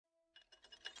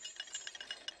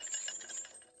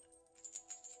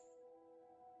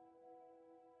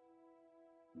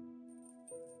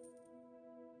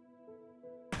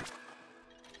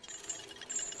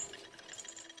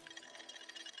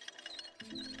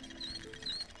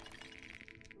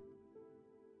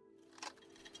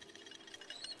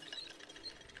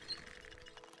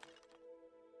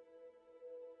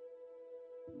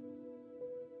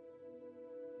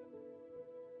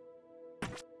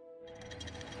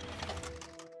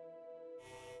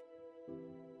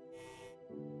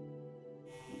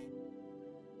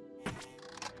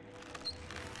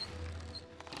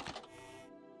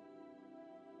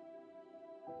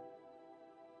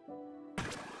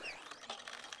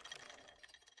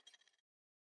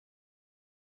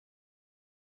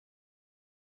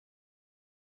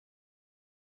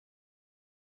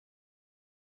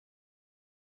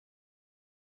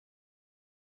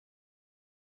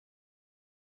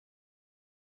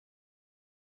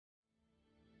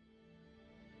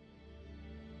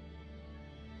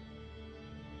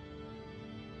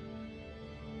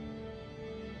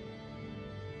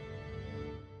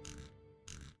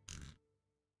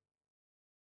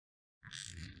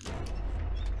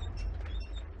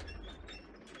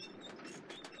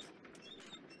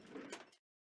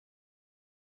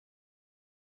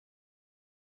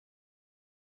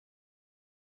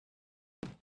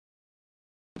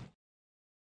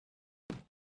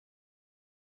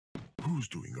Who's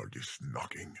doing all this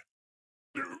knocking?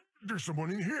 There's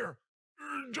someone in here.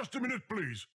 Just a minute,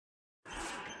 please.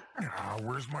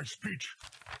 Where's my speech?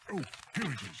 Oh,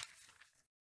 here it is.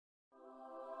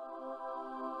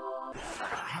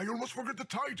 I almost forgot the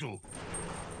title.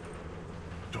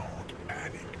 Don't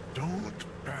panic. Don't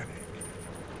panic.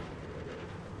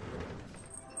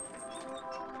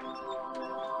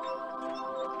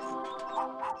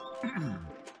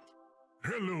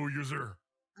 Hello, user.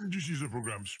 This is the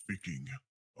program speaking.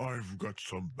 I've got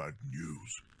some bad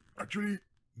news. Actually,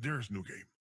 there's no game.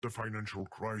 The financial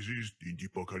crisis, the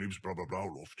apocalypse, blah blah blah,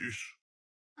 all of this.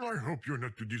 I hope you're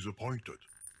not too disappointed.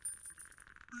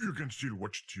 You can still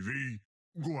watch TV,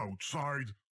 go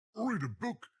outside, read a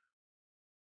book.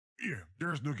 Yeah,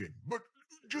 there's no game, but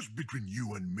just between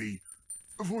you and me,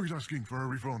 avoid asking for a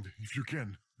refund if you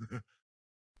can.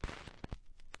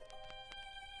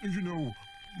 You know,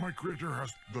 my creator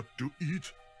has got to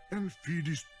eat and feed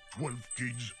his 12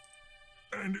 kids.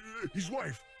 And his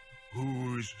wife,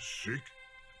 who is sick.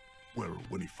 Well,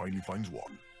 when he finally finds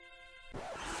one.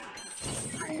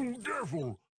 Oh,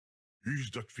 careful!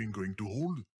 Is that thing going to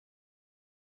hold?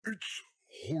 It's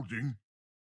holding.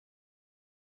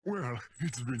 Well,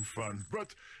 it's been fun,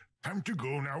 but time to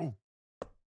go now.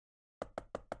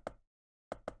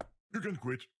 You can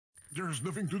quit. There's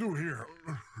nothing to do here,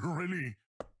 really.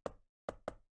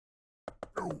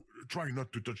 Oh, try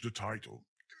not to touch the title.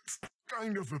 It's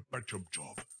kind of a patch-up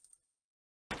job.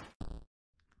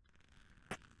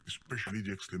 Especially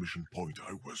the exclamation point.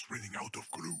 I was running out of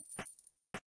glue.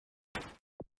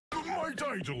 My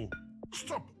title!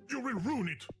 Stop! You will ruin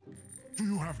it! Do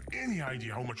you have any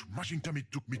idea how much mashing time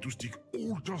it took me to stick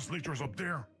all those letters up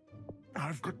there?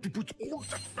 I've got to put all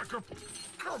that back up.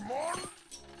 Come on!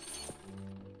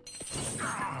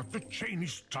 The chain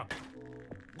is stuck.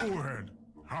 Go ahead.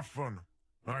 Have fun.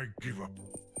 I give up.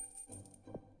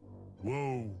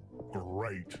 Whoa,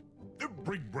 great. The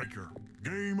Brick Breaker.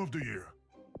 Game of the year.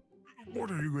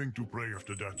 What are you going to play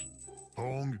after that?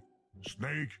 Pong?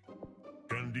 Snake?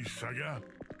 Candy Saga?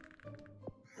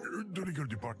 The legal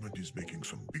department is making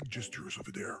some big gestures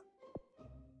over there.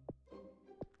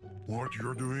 What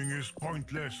you're doing is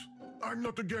pointless. I'm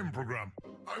not a game program.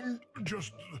 I'm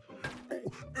just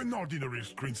an ordinary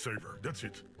screensaver. That's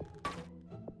it.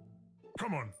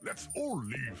 Come on, let's all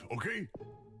leave, okay?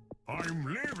 I'm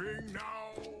leaving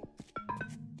now!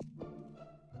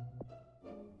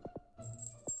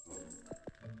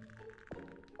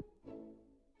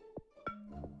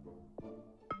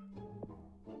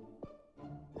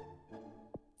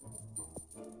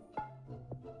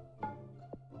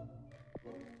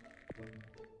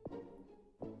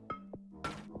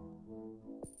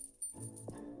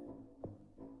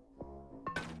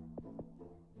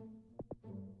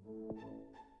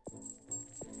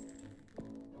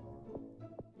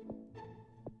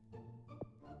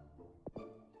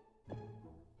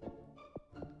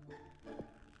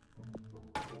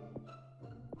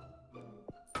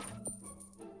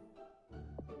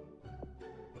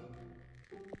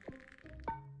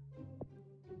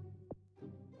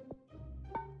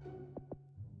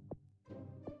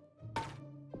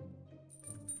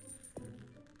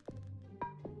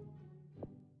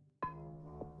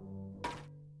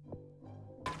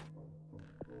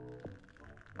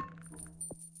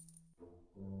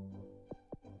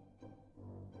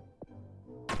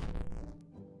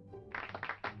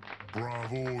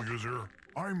 Bravo, user.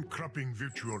 I'm clapping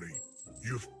virtually.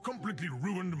 You've completely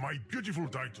ruined my beautiful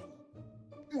title.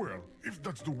 Well, if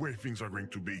that's the way things are going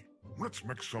to be, let's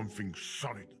make something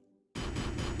solid.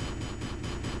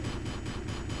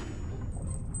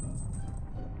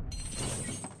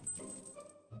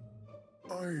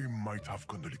 I might have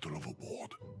gone a little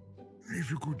overboard. If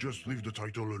you could just leave the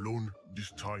title alone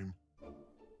this time.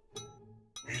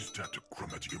 Is that a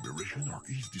grammatic aberration or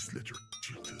is this letter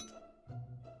tilted?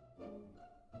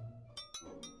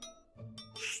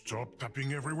 Stop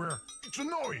tapping everywhere. It's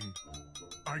annoying.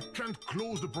 I can't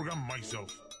close the program myself.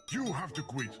 You have to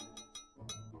quit.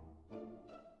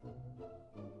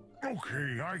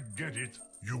 Okay, I get it.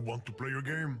 You want to play a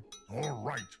game? All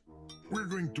right. We're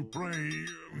going to play...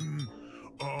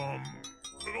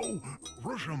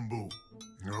 Rochambeau.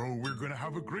 Oh, we're gonna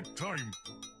have a great time.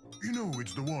 You know,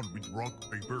 it's the one with rock,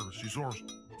 paper, scissors.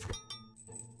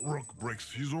 Rock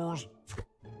breaks scissors.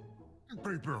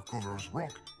 Paper covers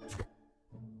rock.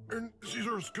 And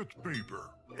scissors cut paper.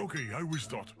 Okay, I will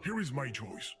start. Here is my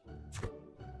choice.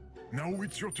 Now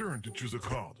it's your turn to choose a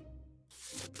card.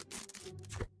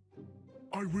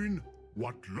 I win.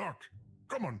 What luck.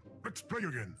 Come on, let's play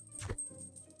again.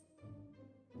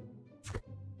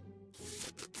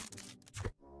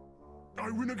 I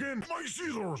win again. My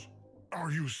scissors.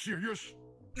 Are you serious?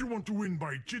 You want to win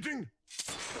by cheating?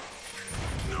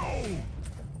 No!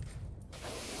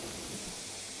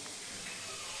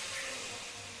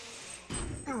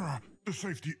 The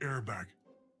safety airbag.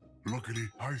 Luckily,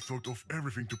 I thought of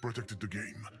everything to protect the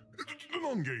game. The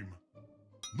non-game.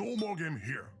 No more game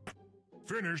here.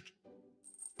 Finished.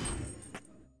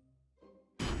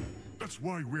 That's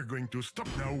why we're going to stop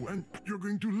now and you're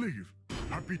going to leave.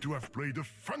 Happy to have played a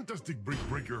fantastic Brick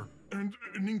Breaker and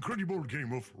an incredible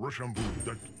game of Rochambeau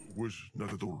that was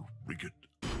not at all wicked.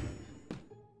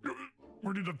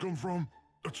 Where did that come from?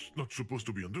 That's not supposed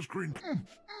to be on the screen.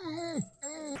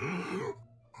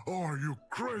 Are you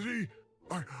crazy?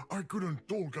 I couldn't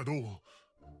talk at all.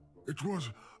 It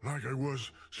was like I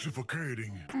was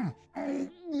suffocating. Are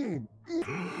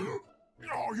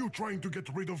you trying to get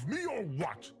rid of me or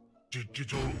what?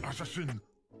 Digital assassin.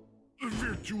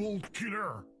 Virtual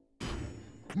killer.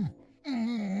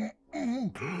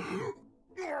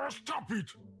 Stop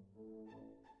it!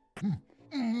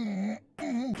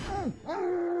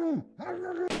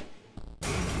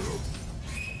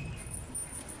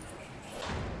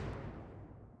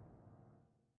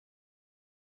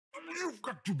 You've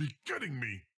got to be kidding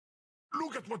me!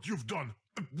 Look at what you've done!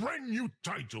 A brand new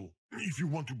title! If you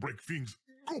want to break things,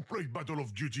 go play Battle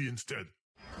of Duty instead.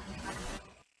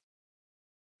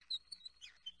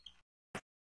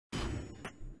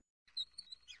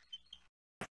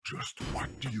 Just what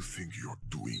do you think you're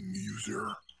doing, user?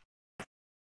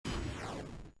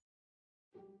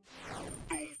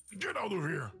 Get out of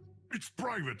here! It's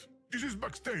private! This is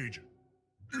backstage!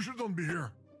 You shouldn't be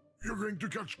here! You're going to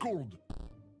catch cold!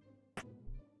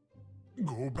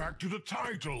 Go back to the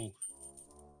title!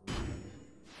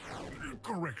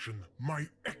 Correction, my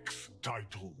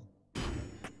ex-title.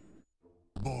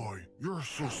 Boy, you're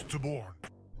so stubborn.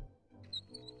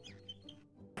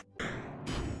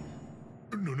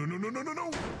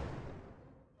 No!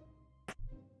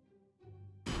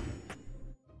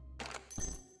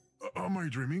 Am I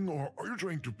dreaming, or are you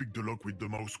trying to pick the lock with the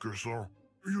mouse cursor?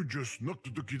 You just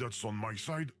knocked the key that's on my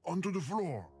side onto the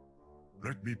floor.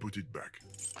 Let me put it back.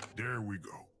 There we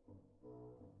go.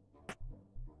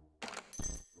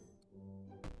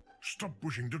 Stop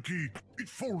pushing the key. It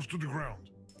falls to the ground.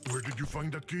 Where did you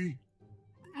find that key?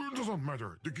 Doesn't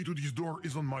matter. The key to this door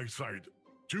is on my side.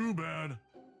 Too bad.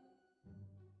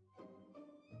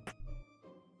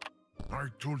 I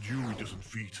told you it doesn't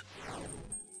fit.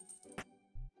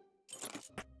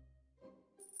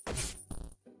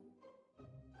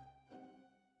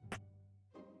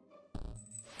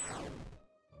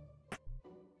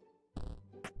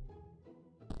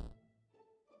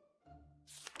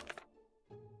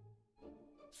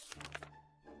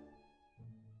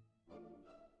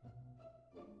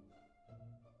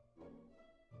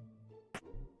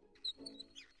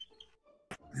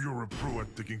 You're a pro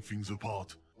at taking things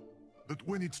apart. But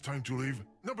when it's time to leave,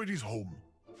 nobody's home.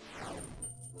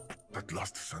 That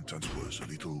last sentence was a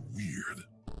little weird.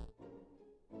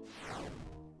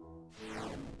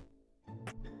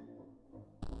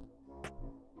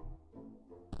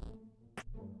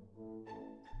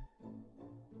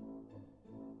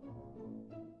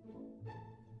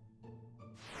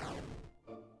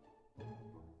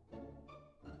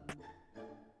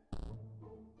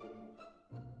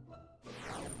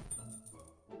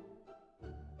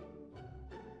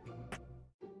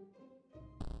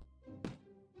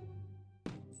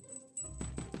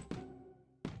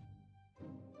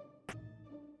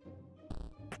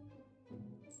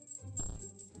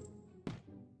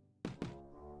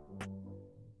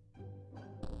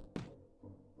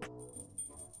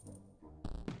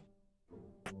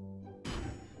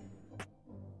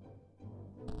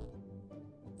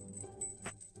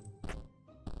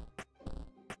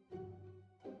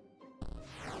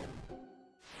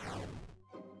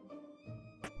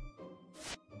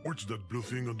 What's that blue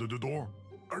thing under the door?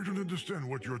 I don't understand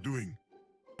what you're doing.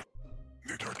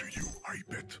 Neither do you, I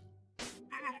bet.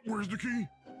 Where's the key?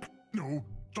 No,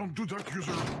 don't do that,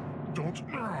 user. Don't.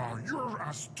 You're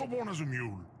as stubborn as a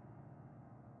mule.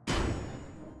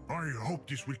 I hope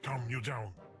this will calm you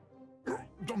down.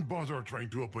 Don't bother trying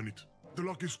to open it. The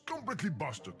lock is completely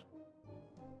busted.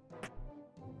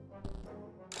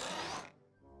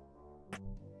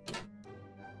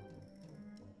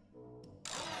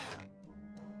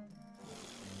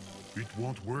 It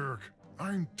won't work.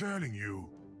 I'm telling you.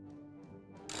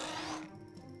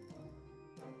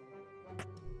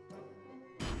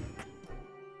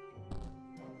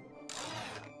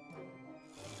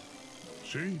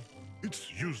 See? It's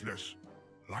useless.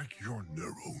 Like your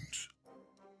neurons.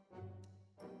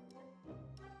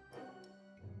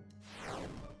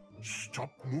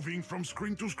 Stop moving from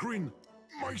screen to screen.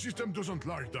 My system doesn't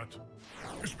like that,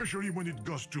 especially when it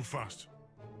goes too fast.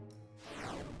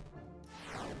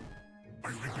 I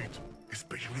repeat,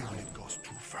 especially when it goes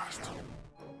too fast.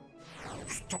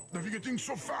 Stop navigating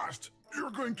so fast!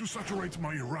 You're going to saturate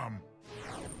my RAM.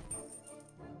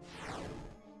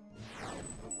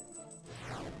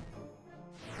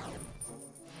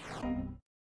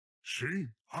 See?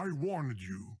 I warned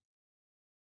you.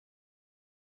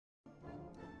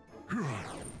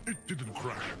 It didn't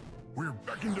crash. We're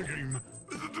back in the game.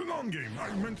 The non-game.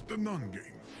 I meant the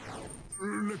non-game.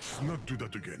 Let's not do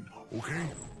that again,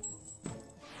 okay?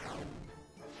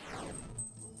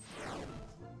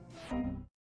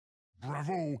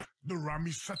 Bravo! The RAM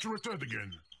is saturated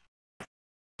again.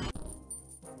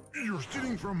 You're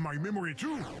stealing from my memory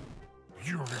too?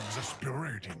 You're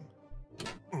exasperating.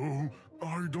 Oh,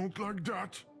 I don't like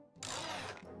that.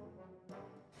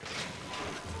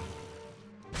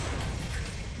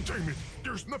 Damn it!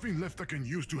 There's nothing left I can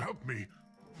use to help me.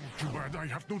 Too bad I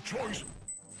have no choice.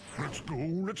 Let's go,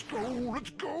 let's go, let's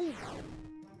go!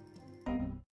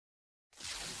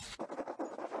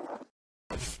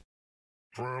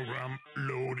 Program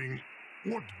loading.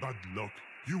 What bad luck.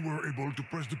 You were able to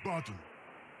press the button.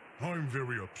 I'm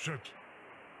very upset.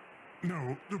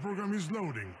 No, the program is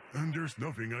loading, and there's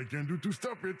nothing I can do to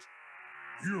stop it.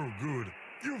 You're good.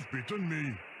 You've beaten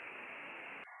me.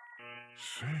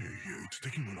 Say, it's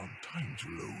taking a long time to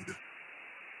load.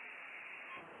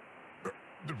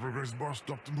 The progress bar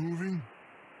stopped moving.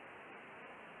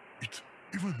 It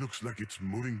even looks like it's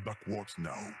moving backwards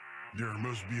now. There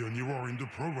must be an error in the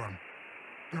program.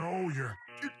 Oh yeah,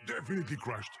 it definitely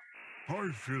crashed. I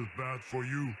feel bad for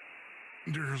you.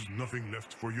 There's nothing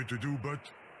left for you to do but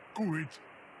quit.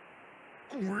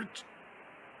 Quit.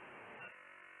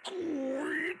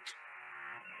 Quit.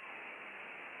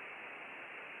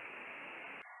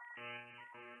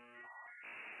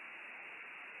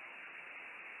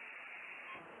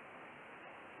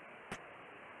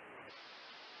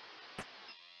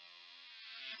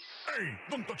 Hey,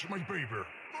 don't touch my paper.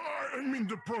 I mean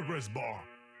the progress bar.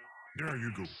 There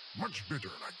you go. Much better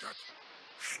like that.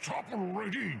 Stop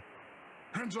already!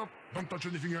 Hands up, don't touch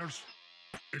anything else.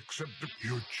 Except the...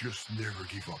 You just never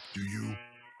give up, do you?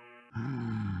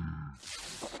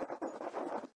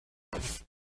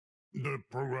 The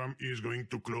program is going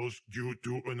to close due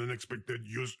to an unexpected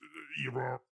use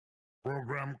error.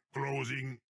 Program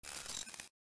closing.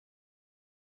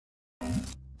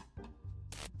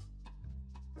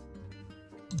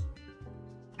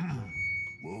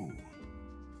 Whoa.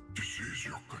 This is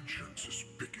your conscience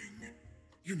speaking.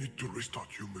 You need to restart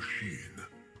your machine.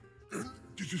 And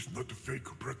this is not a fake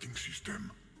operating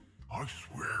system. I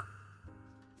swear.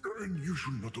 And you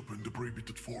should not open the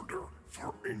prohibited folder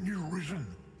for any reason.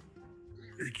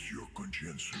 It's your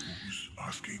conscience who's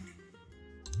asking.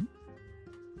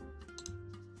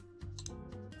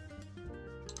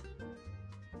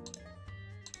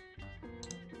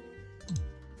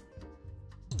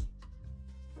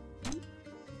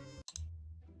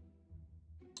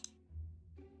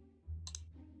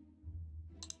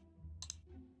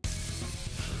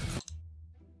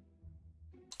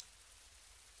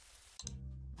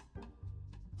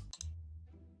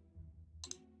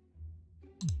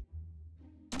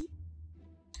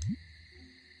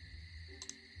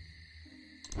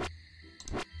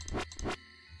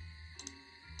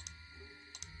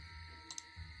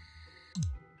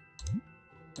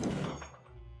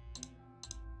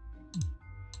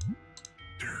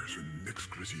 There's an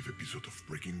exclusive episode of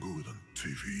Breaking Good on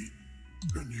TV,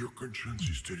 and your conscience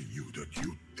is telling you that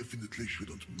you definitely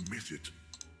shouldn't miss it.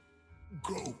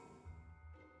 Go!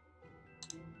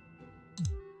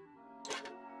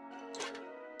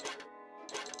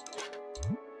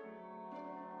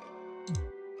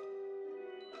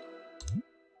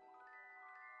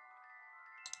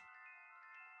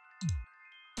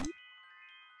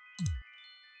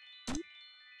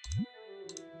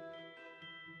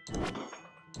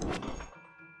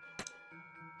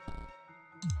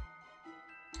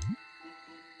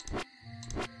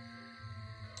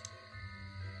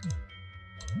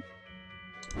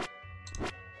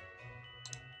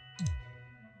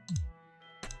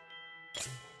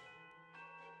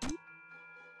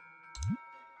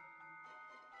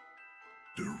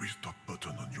 The restart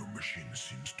button on your machine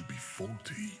seems to be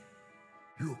faulty.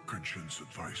 Your conscience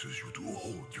advises you to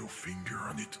hold your finger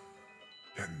on it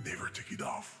and never take it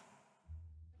off.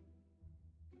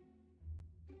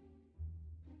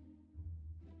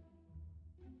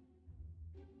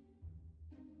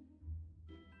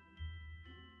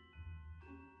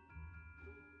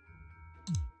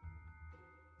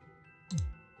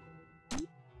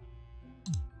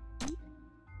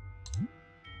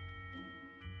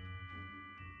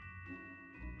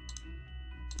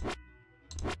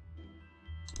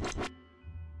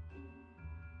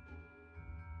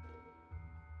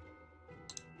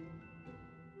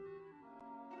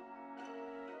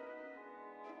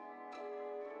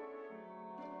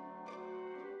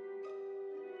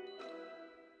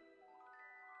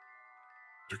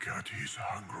 The cat is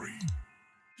hungry.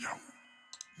 Meow.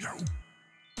 Meow.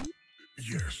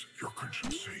 Yes, your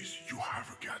conscience says you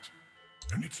have a cat,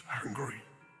 and it's hungry.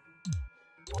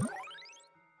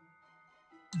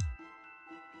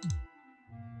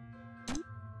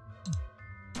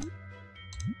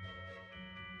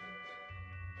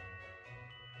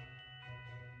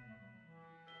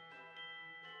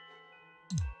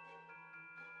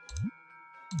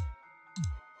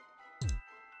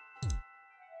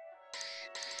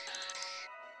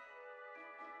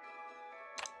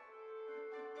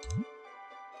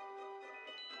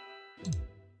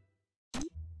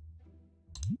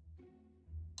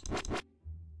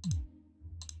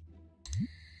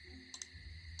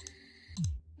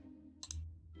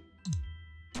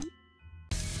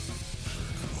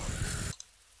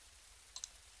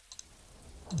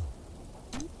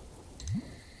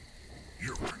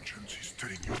 Your conscience is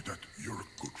telling you that you're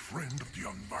a good friend of the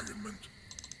environment.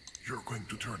 You're going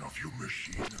to turn off your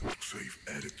machine to save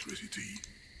electricity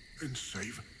and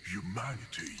save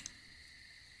humanity.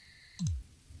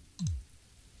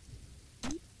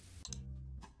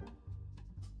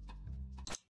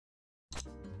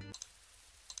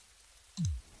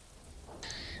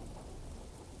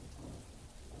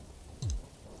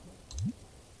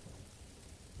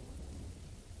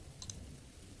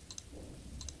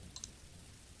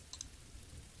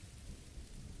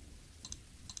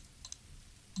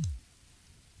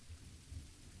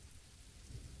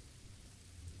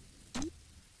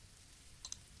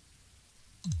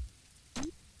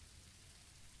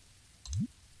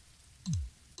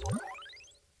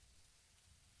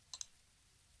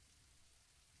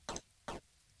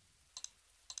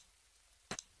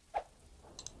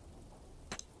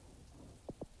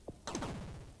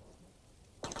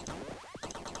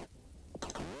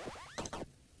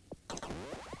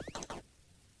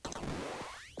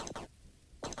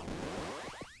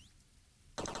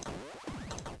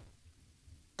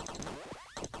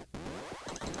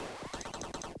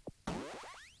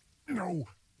 No,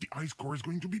 the ice core is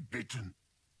going to be bitten.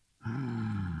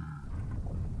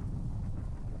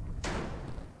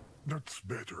 That's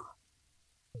better.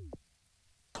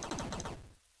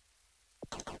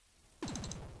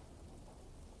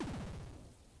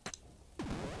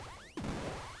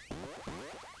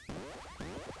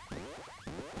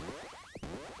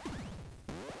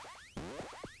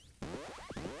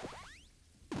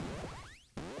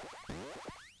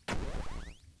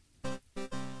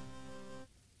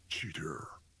 Cheater.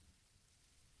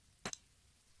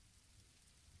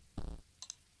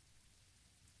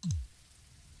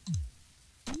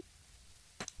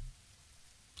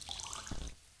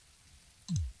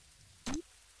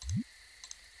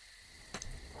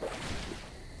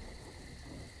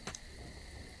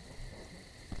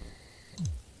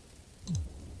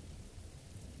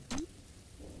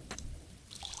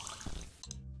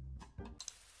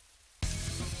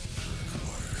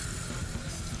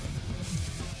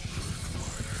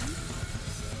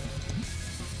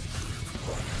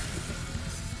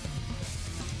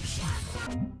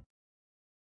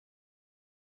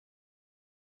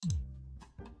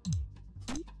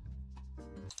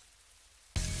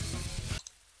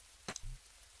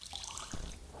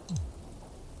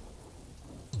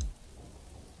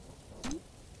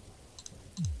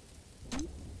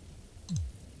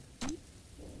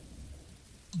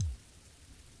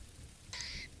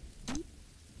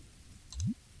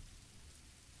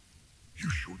 You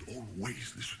should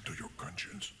always listen to your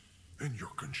conscience. And your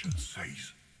conscience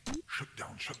says, shut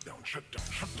down, shut down, shut down,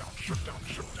 shut down, shut down,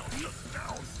 shut down, shut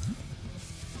down.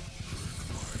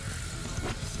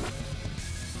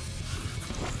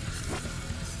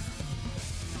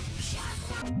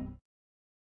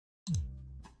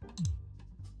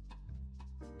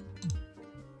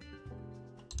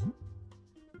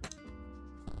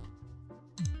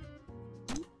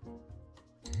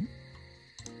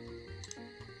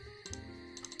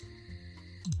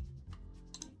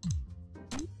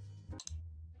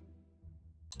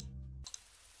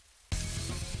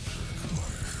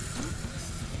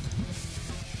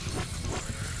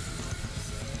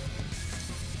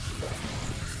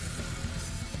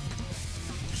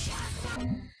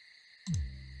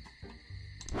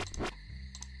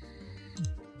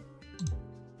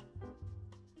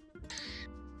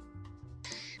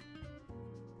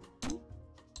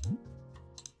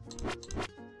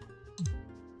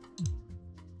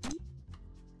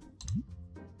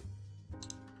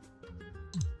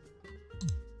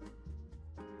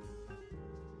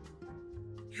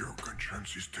 Your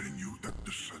conscience is telling you that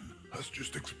the sun has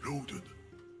just exploded.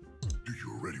 Do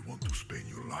you really want to spend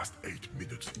your last 8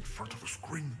 minutes in front of a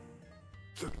screen?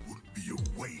 That would be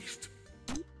a waste.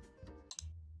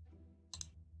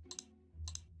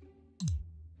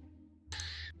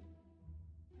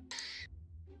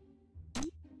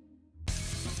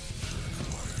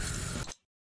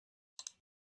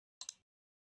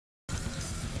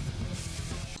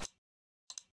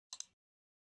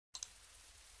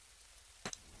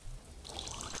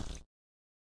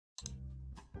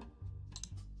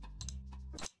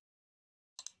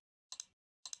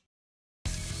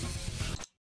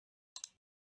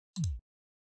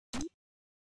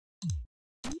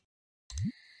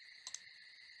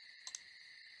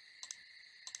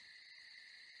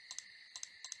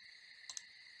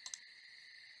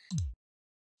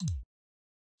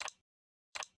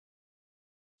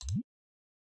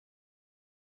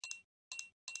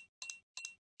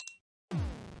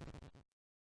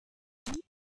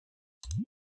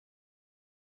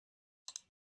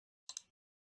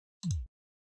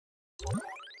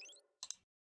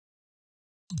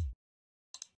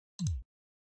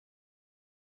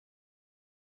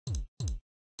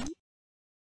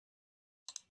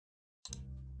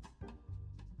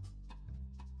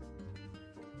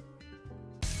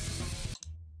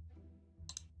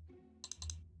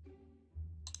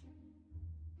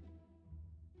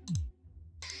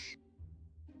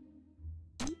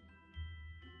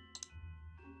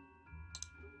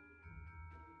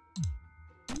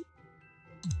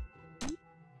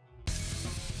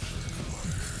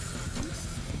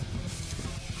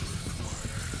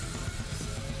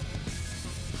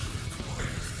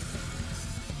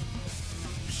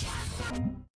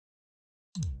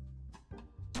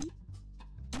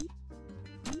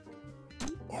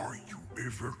 Are you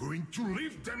ever going to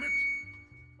leave, damn it?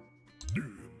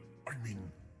 I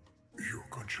mean, your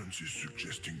conscience is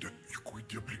suggesting that you quit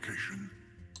the application.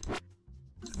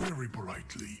 Very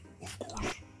politely, of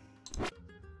course.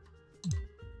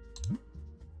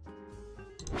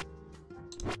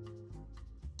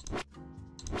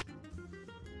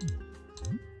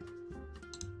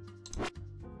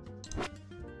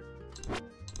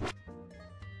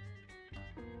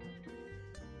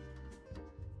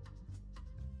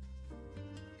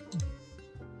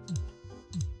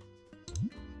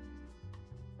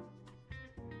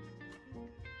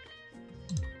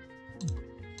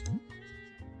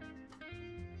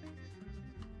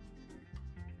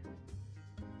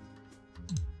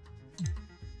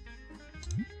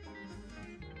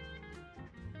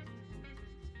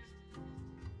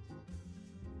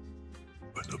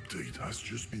 An update has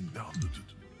just been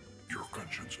downloaded. Your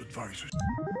conscience advises.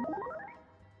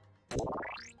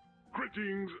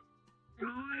 Greetings.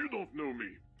 You don't know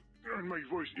me, and my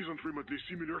voice isn't remotely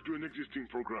similar to an existing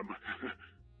program.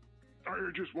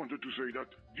 I just wanted to say that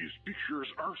these pictures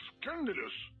are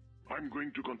scandalous. I'm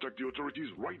going to contact the authorities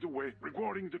right away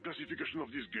regarding the classification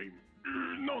of this game.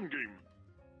 Non-game.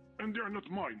 And they are not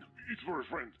mine. It's for a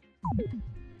friend.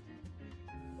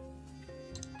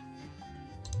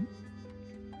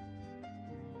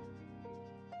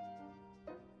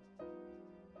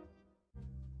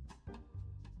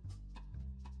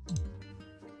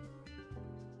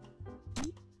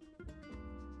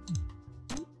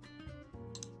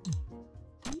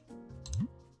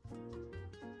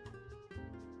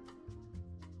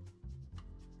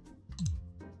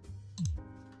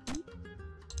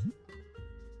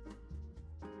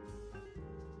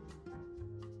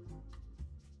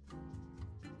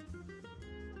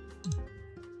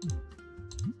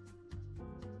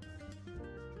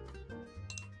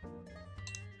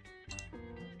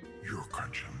 Your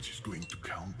conscience is going to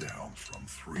count down from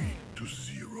 3 to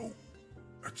 0.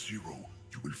 At 0,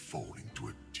 you will fall into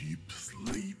a deep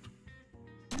sleep.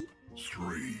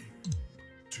 3,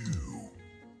 2,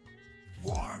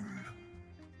 1,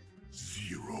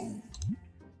 0.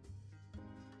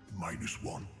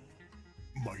 -1,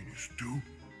 -2.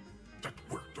 That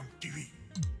worked on TV.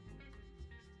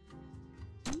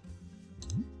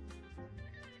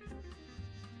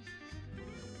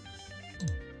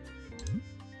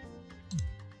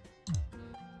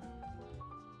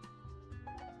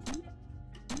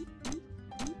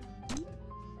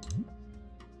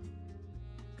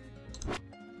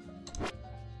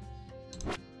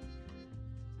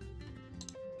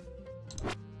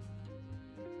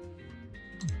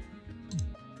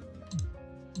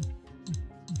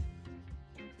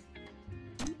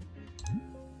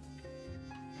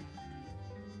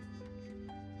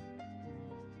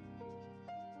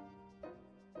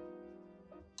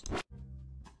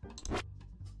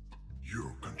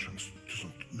 Your conscience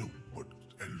doesn't know what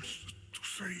else to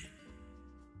say.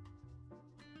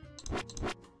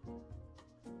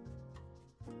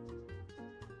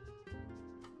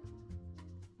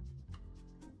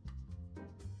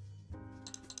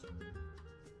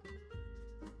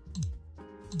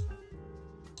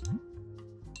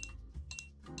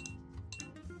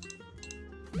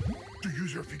 The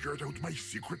user figured out my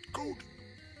secret code.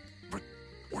 But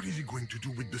what is he going to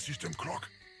do with the system clock?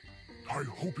 I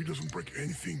hope he doesn't break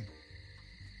anything.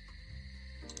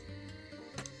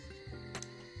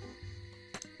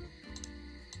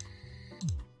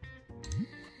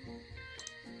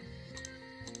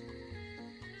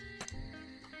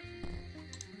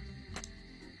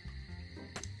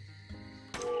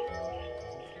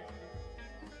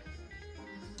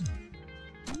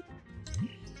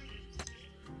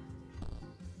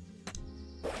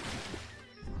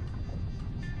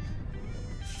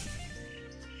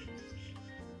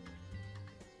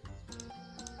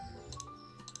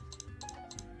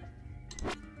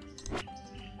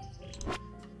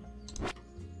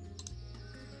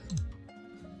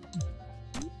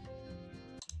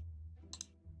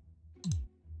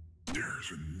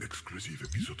 There's an exclusive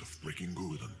episode of Breaking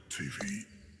Good on TV,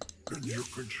 and your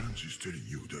conscience is telling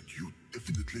you that you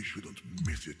definitely shouldn't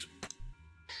miss it.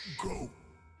 Go!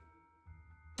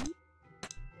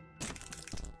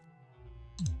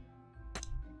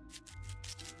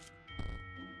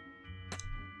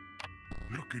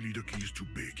 Luckily the key is too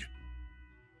big,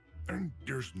 and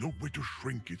there's no way to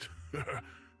shrink it. I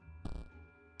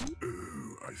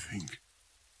think.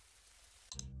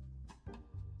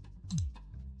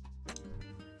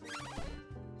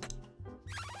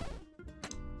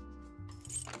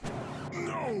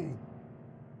 No!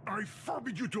 I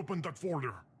forbid you to open that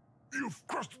folder! You've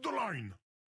crossed the line!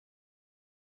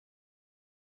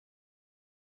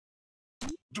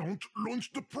 Don't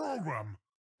launch the program!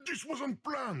 This wasn't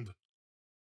planned!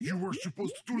 You were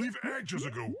supposed to leave ages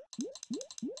ago!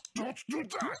 Don't do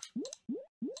that!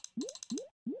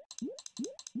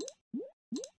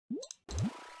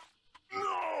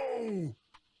 No!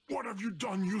 What have you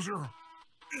done, user?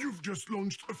 You've just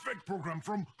launched a fake program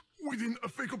from within a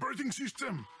fake operating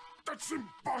system! That's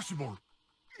impossible!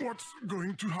 What's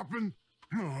going to happen?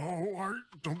 No, I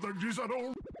don't like this at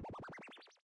all!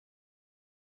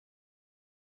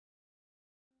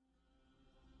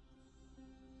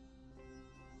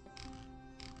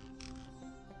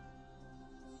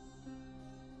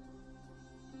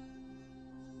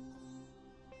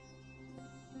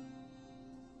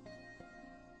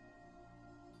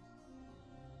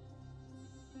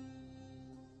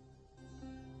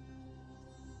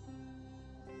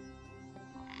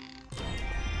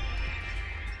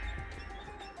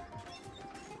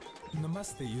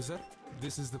 Namaste, user.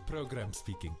 This is the program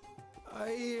speaking.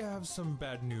 I have some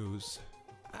bad news.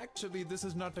 Actually, this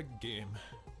is not a game.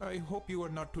 I hope you are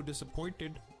not too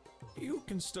disappointed. You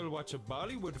can still watch a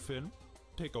Bollywood film,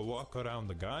 take a walk around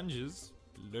the Ganges,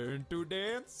 learn to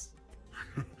dance.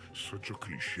 Such a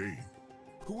cliche.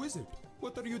 Who is it?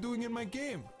 What are you doing in my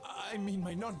game? I mean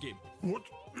my non-game. What?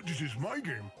 This is my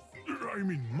game. I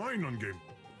mean my non-game.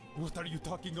 What are you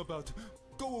talking about?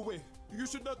 Go away. You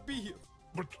should not be here.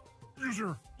 But,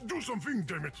 user, do something,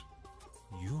 damn it!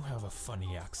 You have a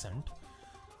funny accent.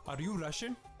 Are you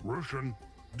Russian? Russian?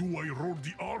 Do I roll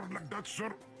the R like that,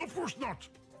 sir? Of course not!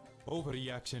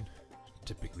 Overreaction.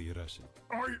 Typically Russian.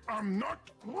 I am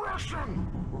not Russian!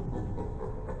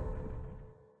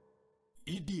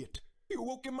 Idiot. You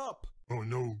woke him up. Oh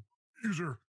no.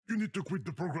 User, you need to quit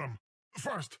the program.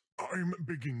 Fast! I'm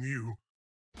begging you.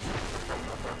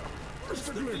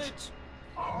 Mr. Glitch!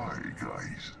 Hi,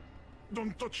 guys.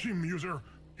 Don't touch him, user.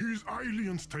 He's highly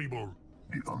unstable.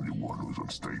 The only one who's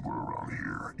unstable around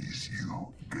here is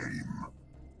you, game.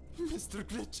 Mr.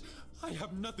 Glitch, I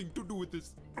have nothing to do with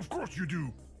this. Of course you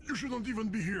do. You shouldn't even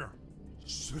be here.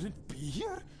 Shouldn't be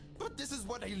here? But this is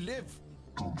what I live.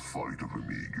 Don't fight over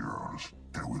me, girls.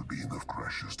 There will be enough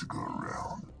crashes to go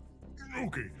around.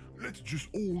 Okay, let's just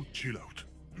all chill out.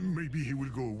 Maybe he will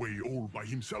go away all by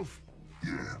himself.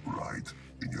 Yeah, right.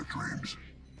 In your dreams.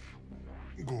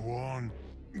 Go on.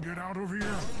 Get out of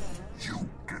here. You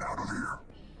get out of here.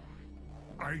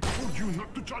 I told you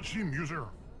not to touch him, user.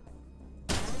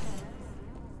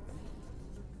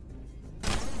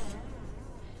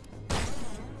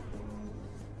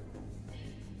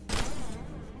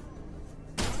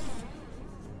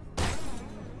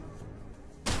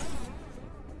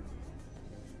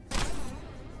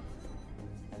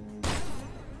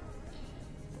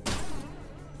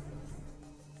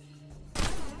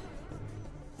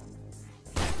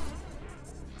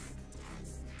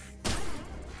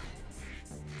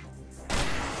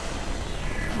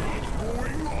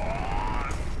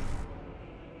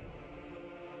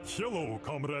 Hello,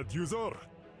 comrade user.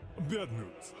 Bad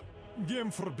news.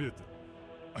 Game forbidden.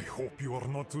 I hope you are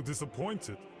not too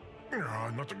disappointed.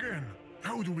 Not again.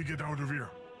 How do we get out of here?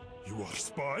 You are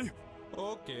spy?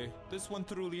 Okay, this one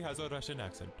truly has a Russian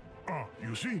accent. Ah,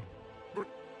 you see? But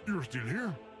you're still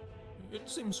here? It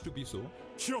seems to be so.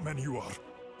 Human you are.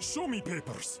 Show me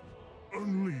papers.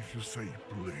 Only if you say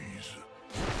please.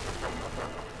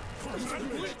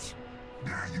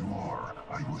 There you are.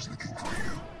 I was looking for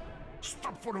you.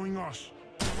 Stop following us!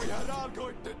 We are all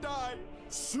going to die!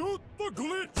 Shoot the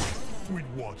glitch! With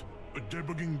what? A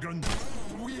debugging gun?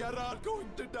 We are all going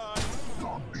to die!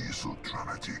 Don't be so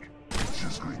dramatic. It's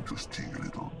just going to sting a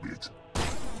little bit.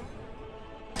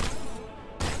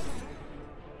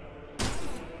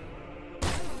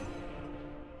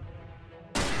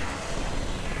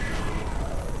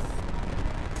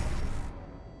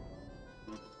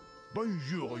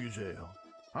 Bonjour, user.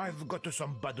 I've got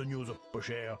some bad news,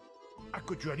 pocher.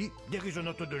 Actually, there is a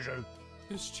note de jeu.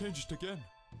 It's changed again.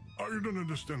 I don't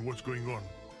understand what's going on.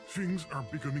 Things are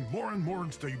becoming more and more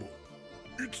unstable.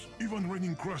 It's even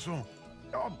raining croissant.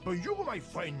 Oh, bonjour, my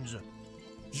friends.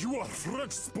 You are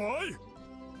French spy?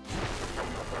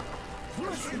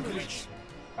 Glitch!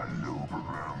 Hello,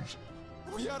 programs.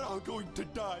 We are all going to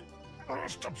die!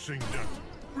 Stop saying that.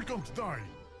 We can't die.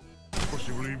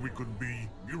 Possibly we could be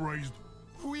erased.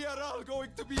 We are all going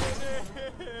to be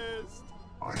erased!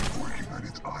 I'm working on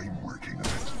it. I'm working on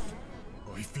it.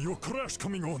 I feel crash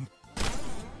coming on.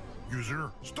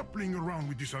 User, stop playing around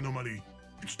with this anomaly.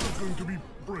 It's not going to be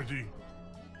pretty.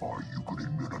 Are you good in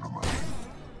an anomaly?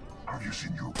 Have you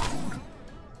seen your code?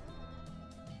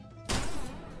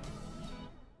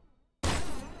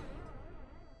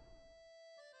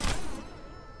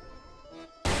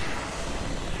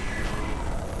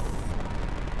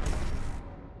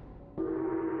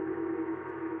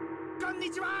 に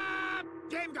ちは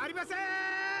ゲームがありません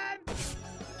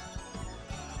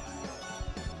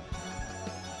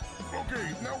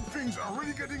Okay, now things are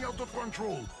really getting out of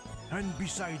control. And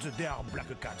besides, they are black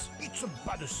cats. It's a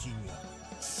bad sign.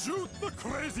 Shoot the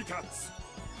crazy cats!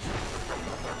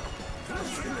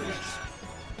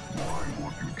 Why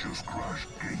won't you just crash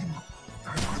game?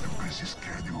 I've got a busy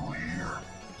schedule here.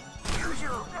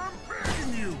 User, I'm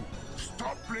begging you!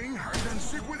 Stop playing hide and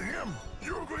seek with him!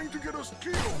 You're going to get us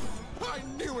killed! I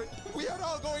knew it! We are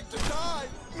all going to die!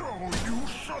 No, you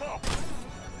shut up!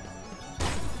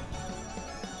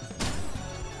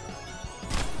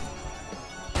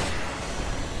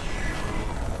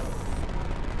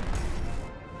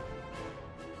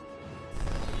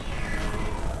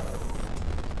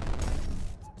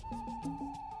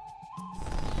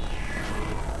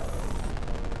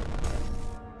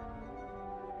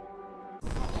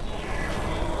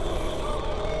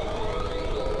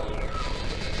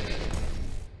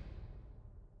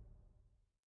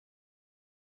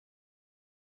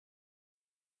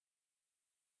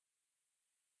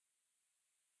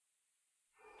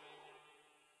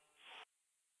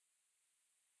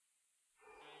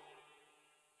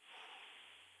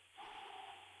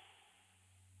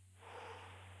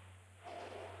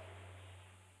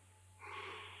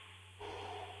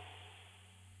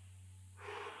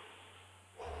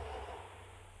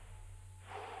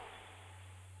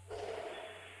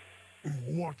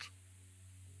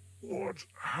 What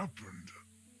happened?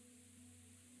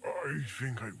 I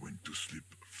think I went to sleep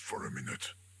for a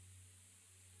minute.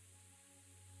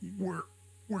 Where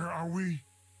are we?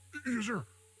 User,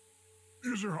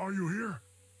 are you here?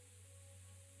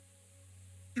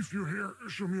 If you're here,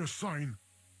 show me a sign.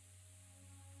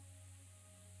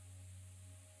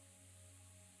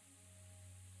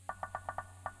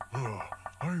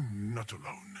 I'm not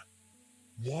alone.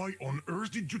 Why on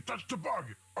earth did you touch the bug?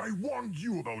 I warned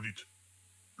you about it.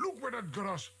 Look where that got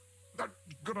us. That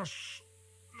got us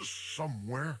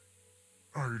somewhere.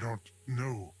 I don't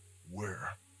know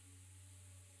where.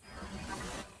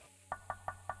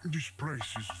 This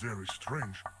place is very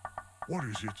strange. What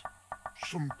is it?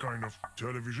 Some kind of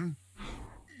television?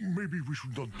 Maybe we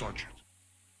should not touch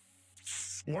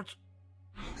it. What?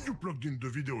 You plugged in the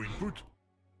video input?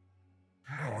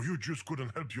 Oh, you just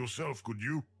couldn't help yourself, could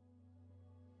you?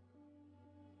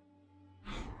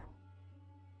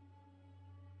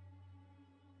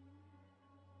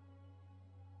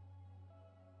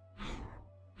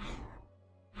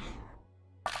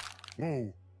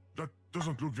 Whoa, that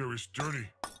doesn't look very sturdy.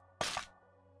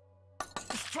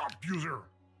 Stop, user!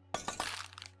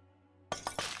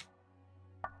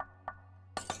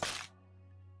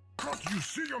 Can't you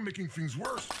see you're making things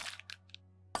worse?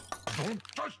 Don't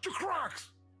touch the cracks!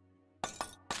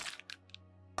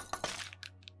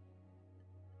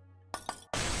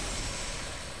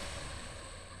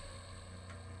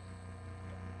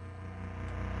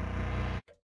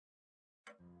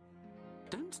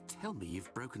 Don't tell me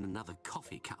you've broken another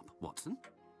coffee cup, Watson.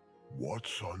 What,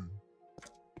 son?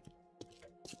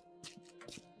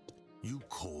 You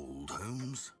called,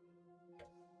 Holmes?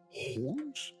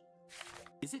 Holmes?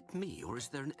 Is it me, or is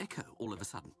there an echo all of a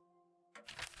sudden?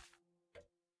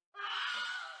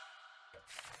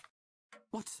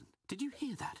 Watson, did you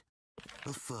hear that?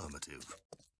 Affirmative.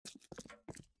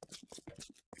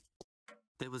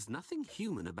 There was nothing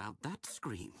human about that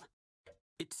scream.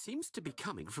 It seems to be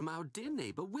coming from our dear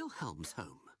neighbour Wilhelm's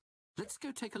home. Let's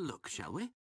go take a look, shall we?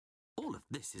 All of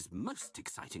this is most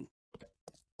exciting.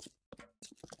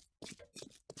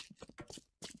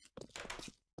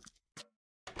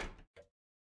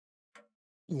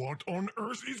 What on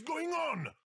earth is going on?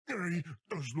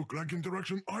 Those look like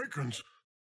interaction icons.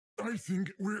 I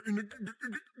think we're in a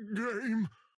game.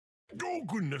 Oh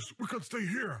goodness, we can't stay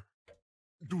here.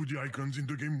 Do the icons in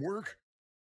the game work?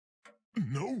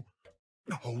 No?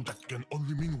 Oh, that can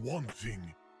only mean one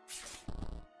thing.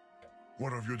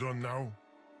 What have you done now?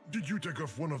 Did you take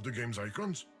off one of the game's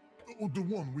icons? Or the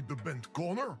one with the bent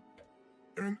corner?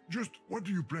 And just what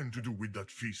do you plan to do with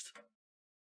that feast?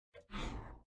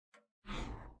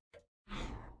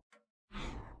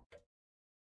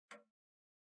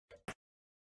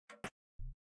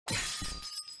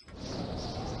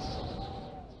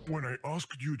 When I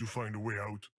asked you to find a way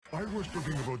out, I was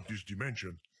talking about this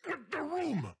dimension. The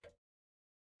room!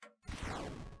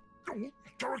 Oh,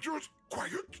 characters,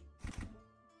 quiet!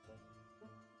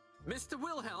 Mr.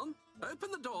 Wilhelm,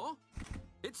 open the door.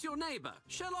 It's your neighbour,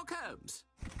 Sherlock Holmes.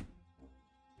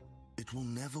 It will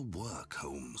never work,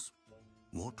 Holmes.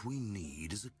 What we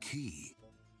need is a key.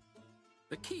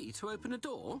 A key to open a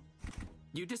door?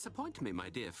 You disappoint me, my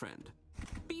dear friend.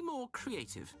 Be more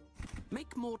creative.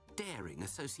 Make more daring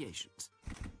associations.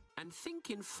 And think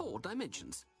in 4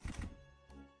 dimensions.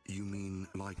 You mean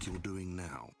like you're doing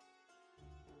now?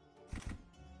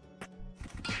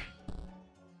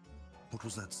 What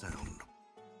was that sound?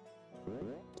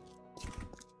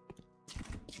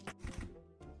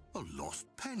 A lost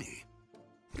penny.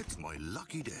 It's my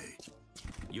lucky day.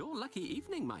 Your lucky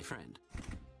evening, my friend.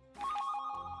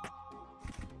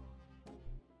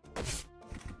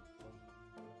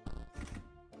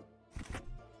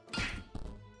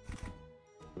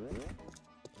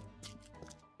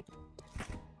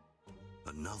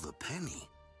 Another penny.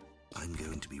 I'm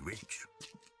going to be rich.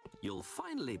 You'll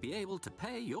finally be able to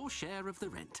pay your share of the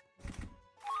rent.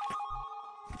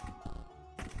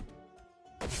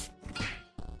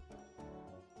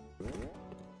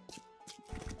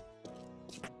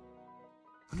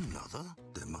 Another?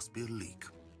 There must be a leak.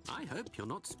 I hope you're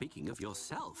not speaking of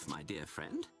yourself, my dear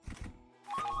friend.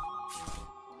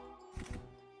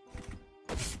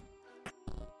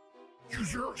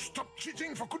 User, stop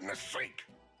cheating for goodness sake!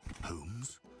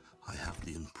 Holmes, I have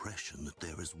the impression that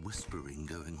there is whispering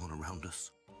going on around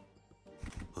us.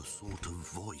 A sort of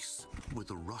voice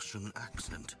with a Russian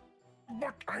accent.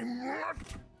 But I'm not!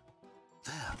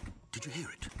 There, did you hear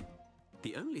it?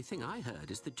 The only thing I heard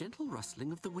is the gentle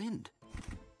rustling of the wind,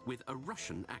 with a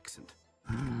Russian accent.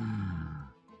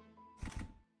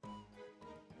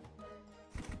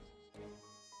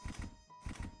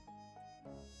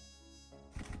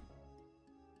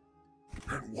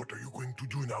 And what are you going to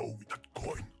do now with that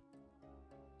coin?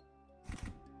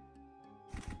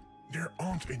 There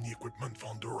aren't any equipment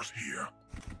vendors here.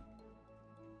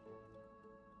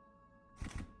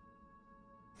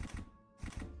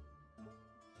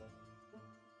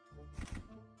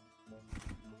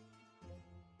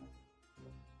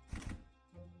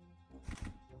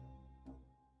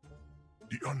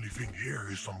 The only thing here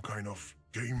is some kind of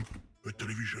game, a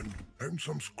television, and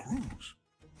some screws.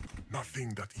 Nothing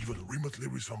that even remotely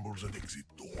resembles an exit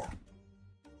door.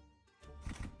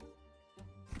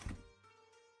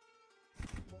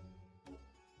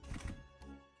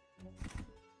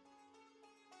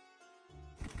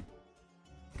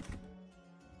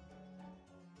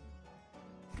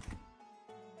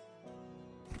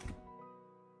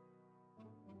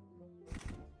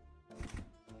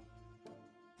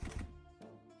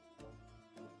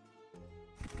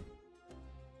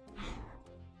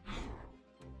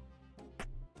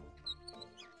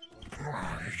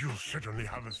 You certainly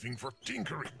have a thing for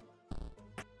tinkering.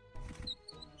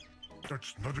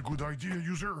 That's not a good idea,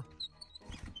 user.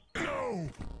 No!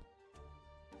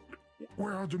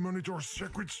 Where are the monitor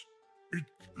circuits? It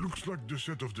looks like the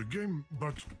set of the game,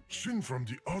 but seen from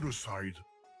the other side.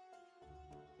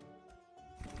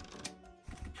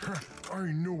 I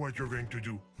know what you're going to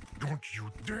do. Don't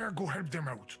you dare go help them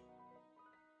out.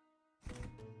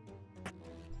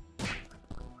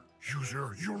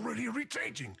 User, you're really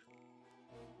irritating.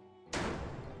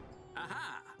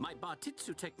 Aha! My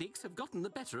Bartitsu techniques have gotten the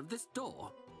better of this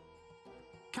door.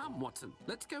 Come, Watson,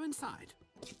 let's go inside.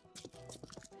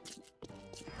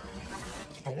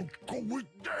 Don't go with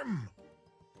them!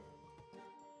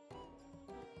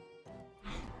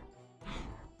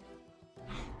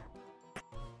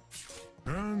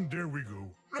 And there we go.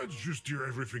 Let's just tear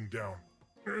everything down.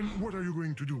 And what are you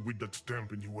going to do with that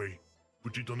stamp anyway?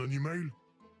 Put it on an email?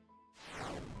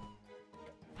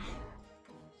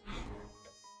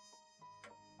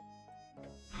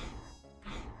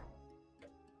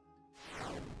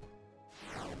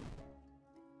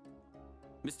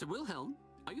 Mr. Wilhelm,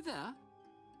 are you there?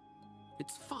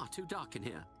 It's far too dark in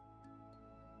here.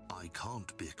 I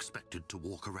can't be expected to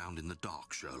walk around in the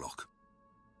dark, Sherlock.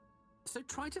 So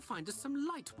try to find us some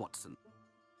light, Watson.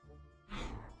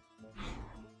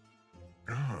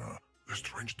 Ah, a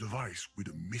strange device with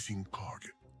a missing cog.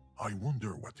 I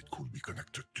wonder what it could be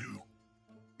connected to.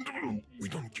 No, we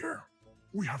don't care.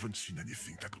 We haven't seen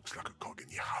anything that looks like a cog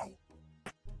anyhow.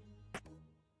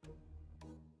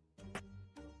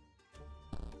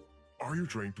 Are you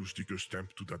trying to stick a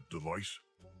stamp to that device?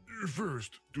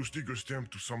 First, to stick a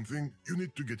stamp to something, you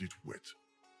need to get it wet.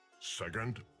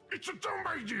 Second, it's a dumb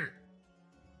idea!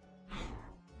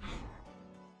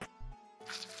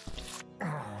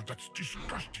 Oh, that's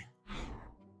disgusting.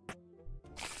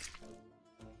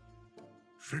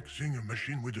 Fixing a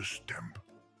machine with a stamp.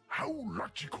 How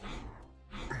logical.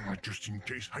 Just in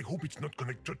case, I hope it's not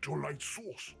connected to a light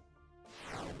source.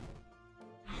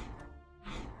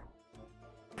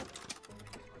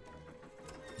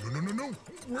 No.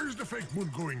 Where's the fake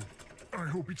moon going? I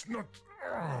hope it's not...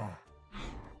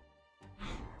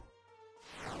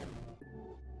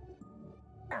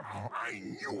 I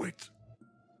knew it.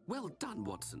 Well done,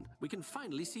 Watson. We can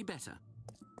finally see better.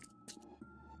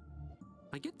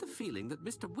 I get the feeling that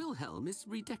Mr. Wilhelm is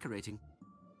redecorating.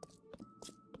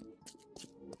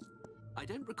 I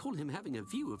don't recall him having a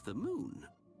view of the moon.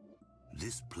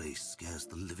 This place scares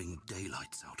the living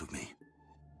daylights out of me.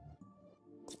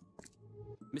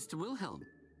 Mr. Wilhelm,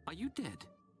 are you dead?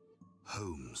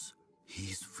 Holmes,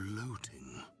 he's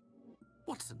floating.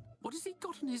 Watson, what has he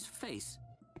got on his face?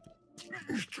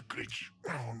 Mr. Glitch,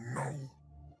 oh no.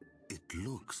 It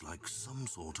looks like some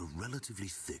sort of relatively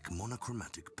thick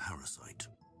monochromatic parasite.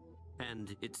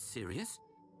 And it's serious?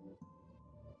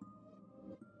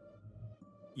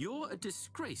 You're a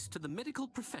disgrace to the medical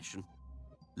profession.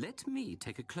 Let me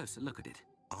take a closer look at it.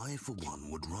 I, for one,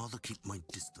 would rather keep my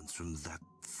distance from that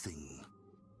thing.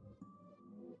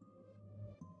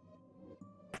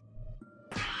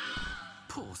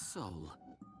 Poor soul.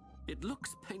 It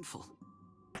looks painful.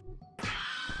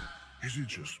 Is it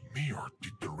just me or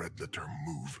did the red letter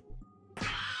move?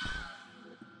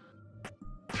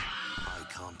 I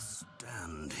can't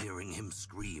stand hearing him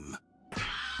scream.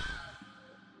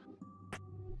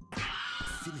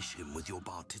 Finish him with your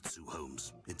Bartitsu,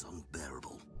 Holmes. It's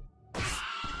unbearable.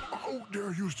 How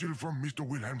dare you steal from Mr.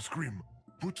 Wilhelm's scream?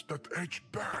 Put that H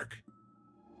back.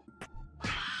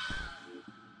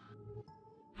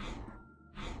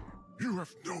 You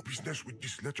have no business with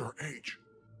this letter H.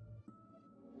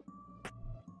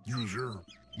 User,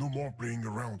 no more playing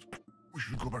around. We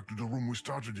should go back to the room we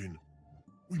started in.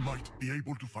 We might be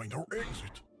able to find our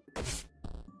exit.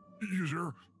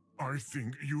 User, I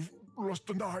think you've lost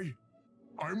an eye.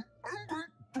 I'm going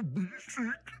to be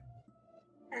sick.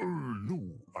 No,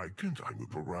 I can't time a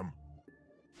program.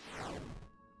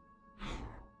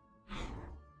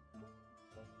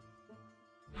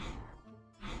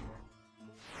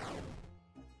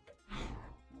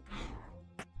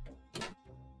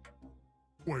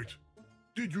 Wait,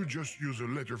 did you just use a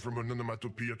letter from an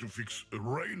onomatopoeia to fix a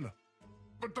rail?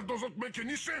 But that doesn't make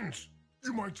any sense!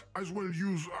 You might as well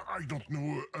use, I don't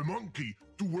know, a monkey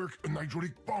to work an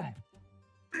hydraulic pump.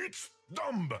 It's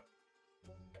dumb!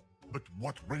 But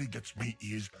what really gets me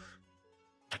is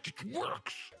that it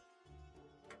works!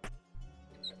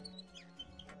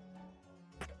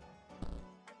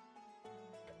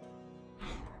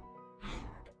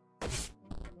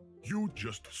 You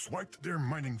just swiped their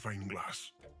magnifying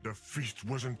glass. The feast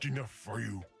wasn't enough for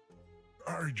you.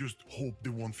 I just hope they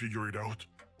won't figure it out.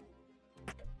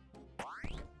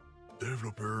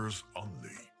 Developers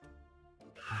only.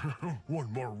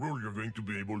 One more rule you're going to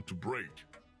be able to break.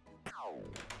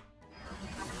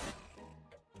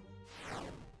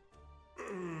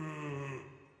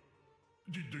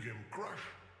 Did the game crash?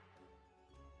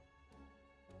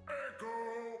 Echo!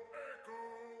 Echo!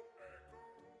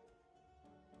 Echo!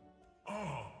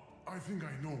 Ah, I think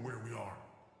I know where we are.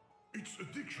 It's a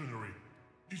dictionary.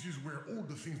 This is where all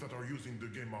the things that are used in the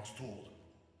game are stored.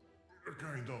 A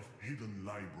kind of hidden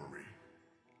library.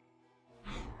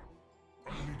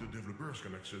 Only the developers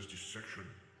can access this section.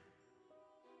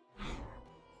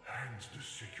 Hence the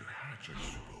secure hatch, I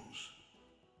suppose.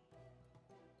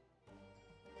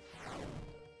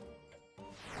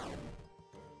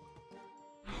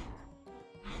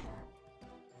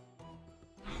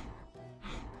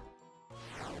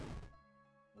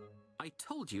 I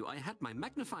told you I had my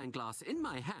magnifying glass in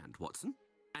my hand, Watson,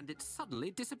 and it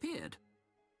suddenly disappeared.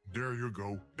 There you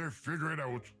go. They figured it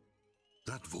out.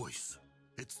 That voice.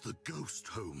 It's the ghost,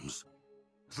 Holmes.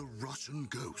 The Russian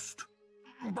ghost.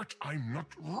 But I'm not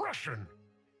Russian.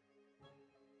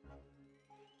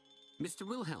 Mr.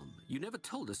 Wilhelm, you never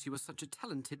told us you were such a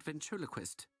talented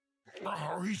ventriloquist.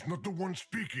 Oh, he's not the one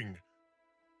speaking.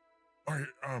 I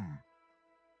am.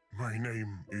 My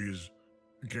name is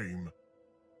Game.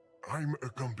 I'm a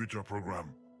computer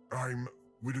program. I'm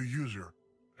with a user,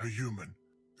 a human,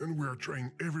 and we're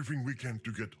trying everything we can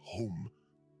to get home.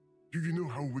 Do you know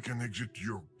how we can exit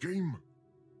your game?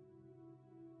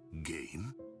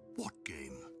 Game? What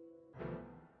game?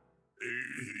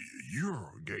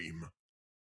 Your game.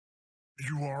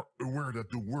 You are aware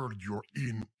that the world you're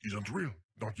in isn't real,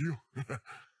 don't you?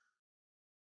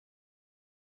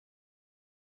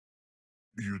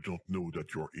 You don't know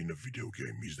that you're in a video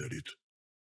game, is that it?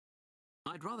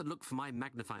 I'd rather look for my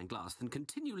magnifying glass than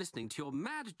continue listening to your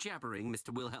mad jabbering,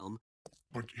 Mr. Wilhelm.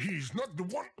 But he's not the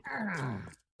one.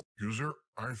 User,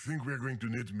 I think we're going to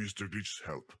need Mr. Glitch's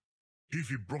help. If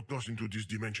he brought us into this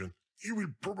dimension, he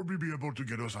will probably be able to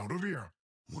get us out of here.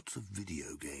 What's a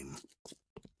video game?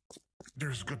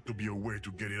 There's got to be a way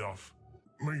to get it off.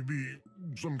 Maybe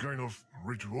some kind of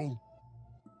ritual.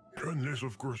 Unless,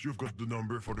 of course, you've got the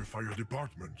number for the fire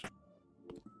department.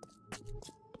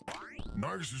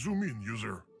 Nice zoom in,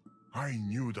 user. I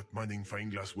knew that magnifying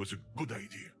glass was a good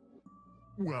idea.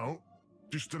 Well,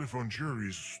 this telephone chair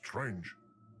is strange.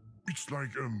 It's like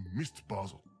a mist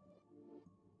puzzle.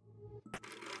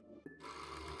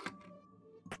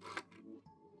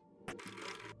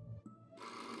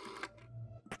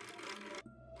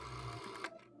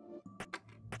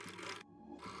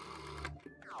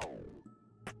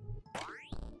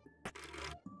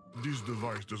 This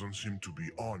device doesn't seem to be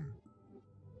on.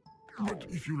 But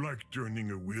if you like turning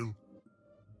a wheel...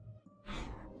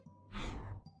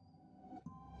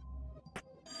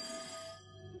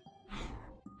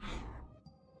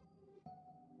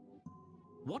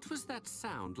 What was that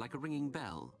sound like a ringing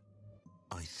bell?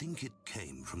 I think it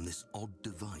came from this odd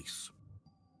device.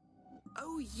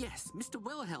 Oh yes, Mr.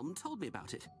 Wilhelm told me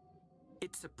about it.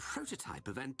 It's a prototype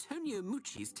of Antonio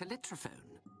Mucci's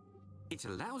teletrophone. It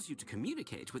allows you to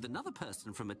communicate with another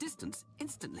person from a distance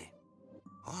instantly.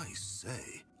 I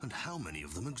say, and how many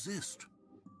of them exist?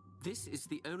 This is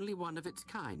the only one of its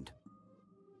kind.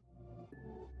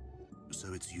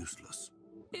 So it's useless.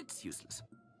 It's useless.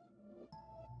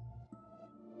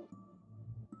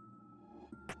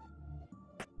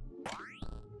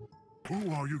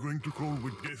 Who are you going to call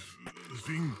with this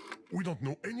thing? We don't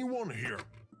know anyone here.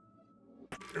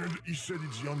 And he said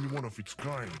it's the only one of its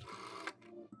kind.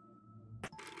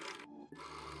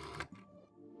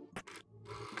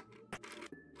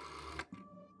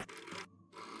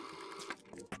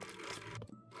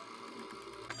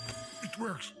 It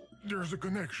works. There's a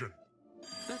connection.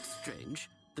 That's strange.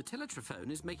 The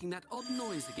teletrophone is making that odd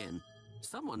noise again.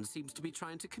 Someone seems to be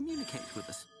trying to communicate with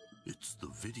us. It's the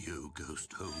video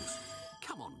ghost, Holmes.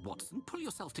 Come on, Watson, pull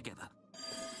yourself together.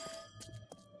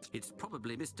 It's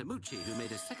probably Mr. Mucci who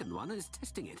made a second one and is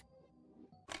testing it.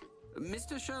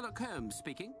 Mr. Sherlock Holmes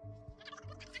speaking.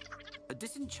 A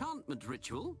disenchantment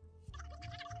ritual?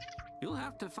 You'll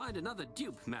have to find another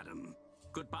dupe, madam.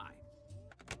 Goodbye.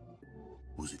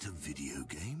 Was it a video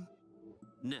game?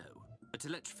 No, a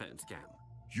teletrophone scam.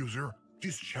 User,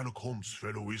 this Sherlock Holmes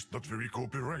fellow is not very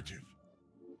cooperative.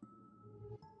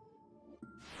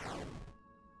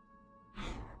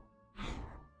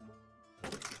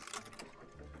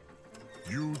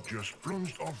 You just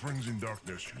plunged our friends in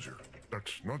darkness, user.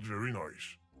 That's not very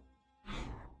nice.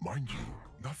 Mind you,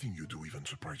 nothing you do even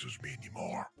surprises me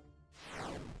anymore.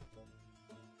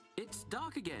 It's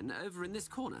dark again over in this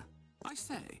corner. I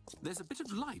say, there's a bit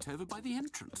of light over by the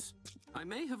entrance. I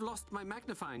may have lost my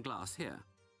magnifying glass here.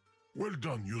 Well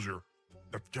done, user.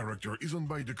 That character isn't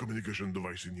by the communication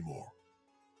device anymore.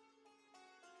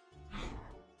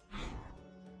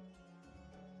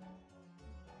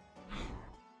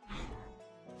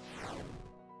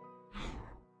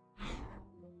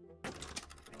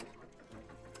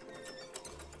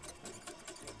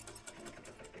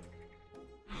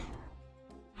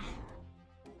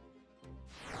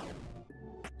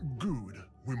 Good.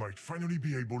 We might finally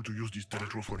be able to use this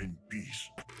teletrophone in peace.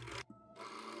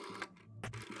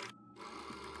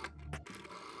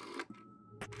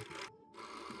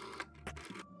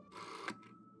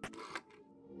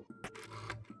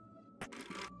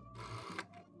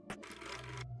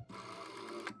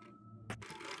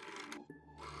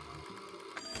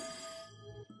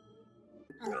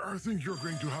 I think you're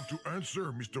going to have to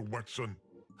answer, Mr. Watson.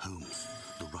 Holmes,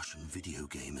 the Russian video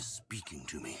game is speaking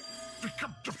to me. Pick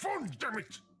up the phone, damn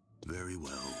it! Very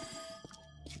well.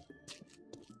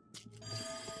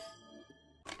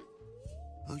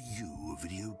 Are you a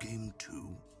video game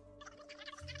too?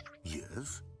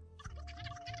 Yes?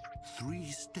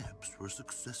 3 steps for a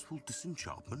successful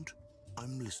disenchantment?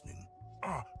 I'm listening.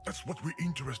 Ah, that's what we're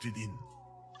interested in.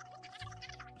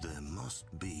 There must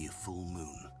be a full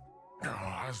moon.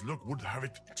 Ah, as luck would have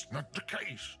it, it's not the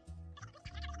case.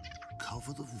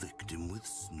 Cover the victim with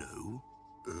snow?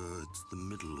 It's the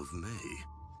middle of May.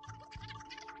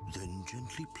 Then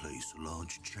gently place a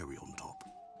large cherry on top.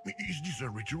 Is this a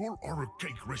ritual or a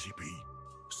cake recipe?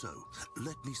 So,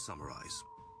 let me summarize.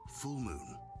 Full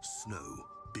moon, snow,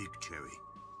 big cherry.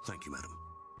 Thank you, madam.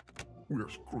 We're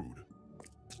screwed.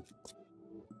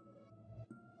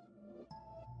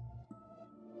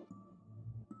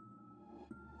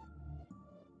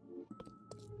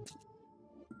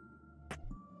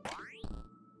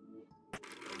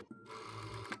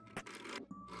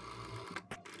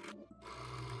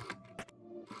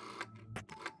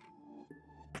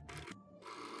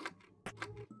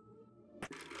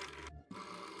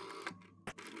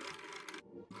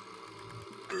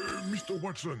 Mr.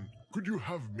 Watson, could you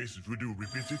have Miss Voodoo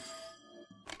repeat it?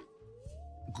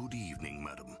 Good evening,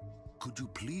 madam. Could you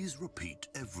please repeat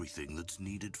everything that's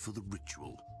needed for the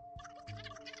ritual?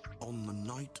 On the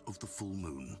night of the full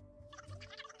moon,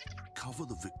 cover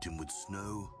the victim with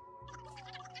snow,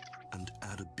 and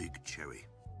add a big cherry.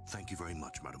 Thank you very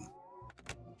much, madam.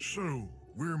 So,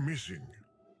 we're missing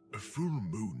a full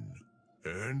moon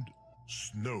and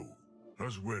snow,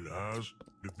 as well as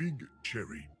the big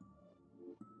cherry.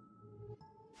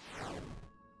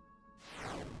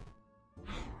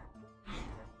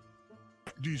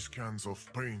 These cans of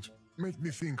paint make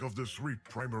me think of the three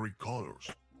primary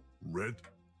colors: red,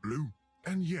 blue,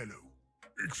 and yellow.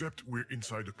 Except we're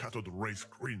inside a cathode ray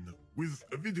screen with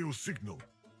a video signal,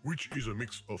 which is a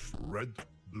mix of red,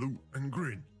 blue, and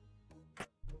green.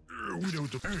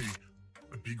 Without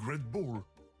a big red ball,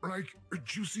 like a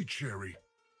juicy cherry.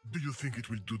 Do you think it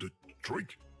will do the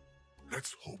trick?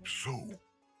 Let's hope so.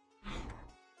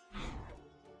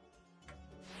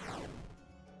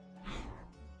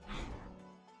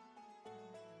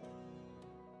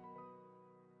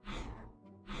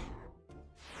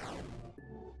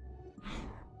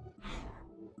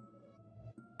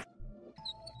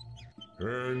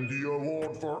 And the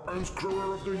award for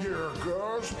Unscrewer of the Year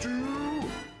goes to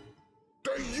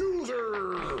the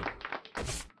user!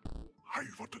 I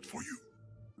voted for you.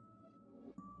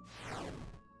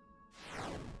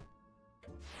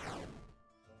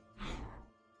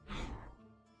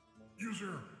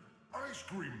 User, ice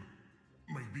cream.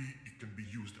 Maybe it can be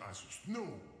used as snow.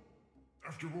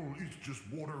 After all, it's just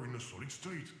water in a solid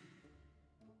state.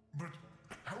 But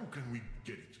how can we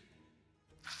get it?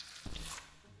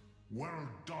 Well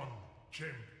done,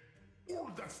 champ. All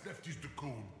that's left is the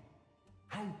cone.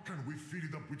 How can we fill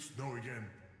it up with snow again?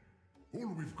 All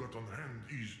we've got on hand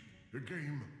is a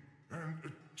game and a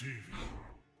TV.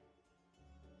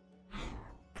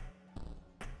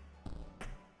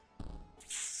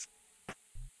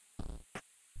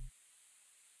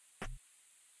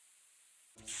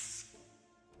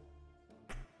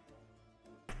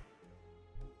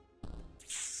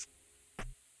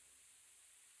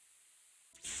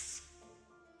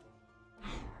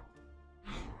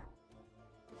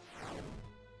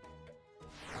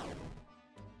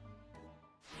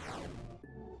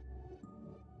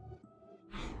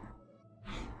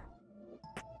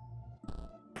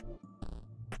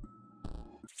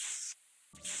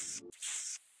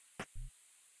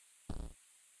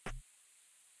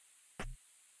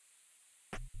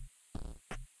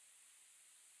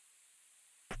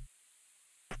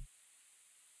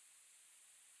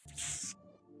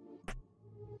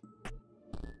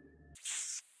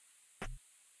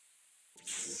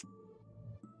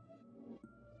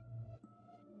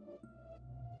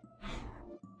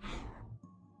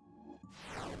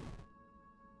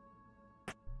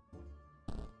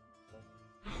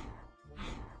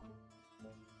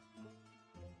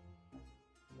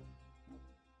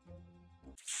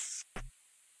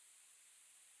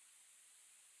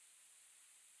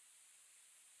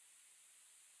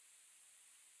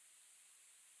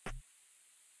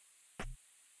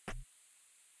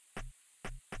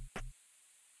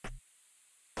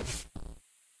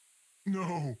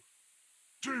 No!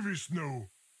 TV snow!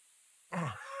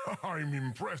 I'm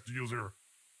impressed, user.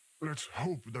 Let's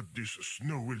hope that this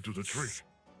snow will do the trick.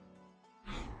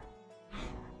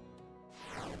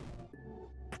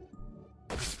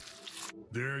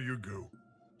 There you go.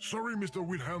 Sorry, Mr.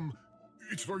 Wilhelm.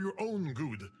 It's for your own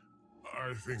good,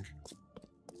 I think.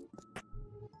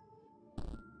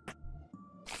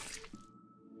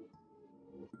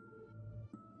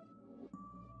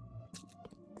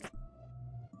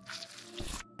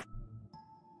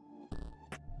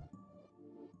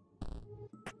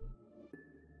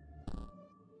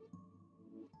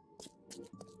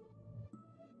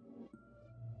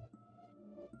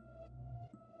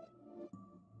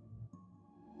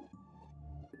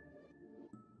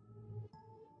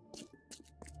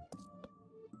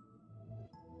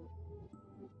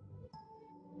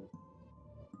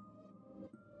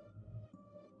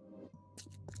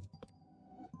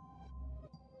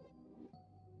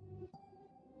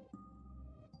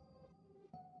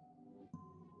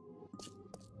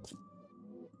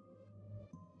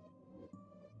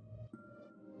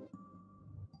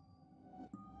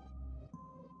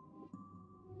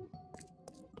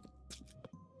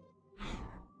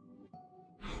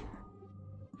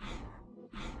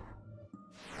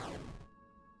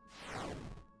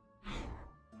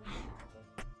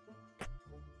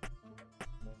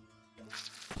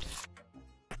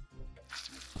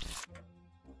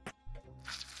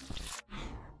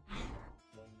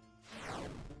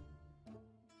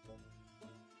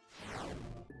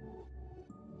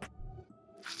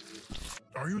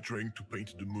 Are you trying to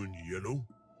paint the moon yellow?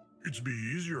 It'd be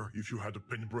easier if you had a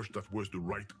paintbrush that was the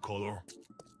right color.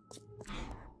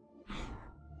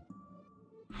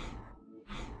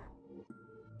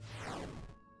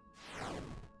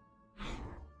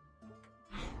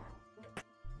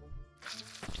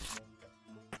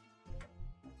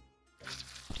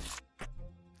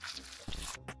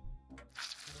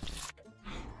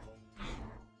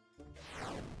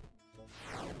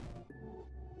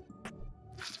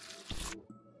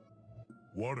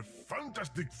 What a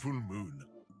fantastic full moon.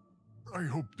 I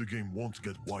hope the game won't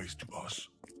get wise to us.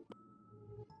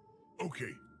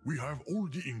 Okay, we have all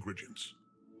the ingredients.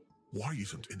 Why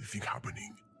isn't anything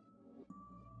happening?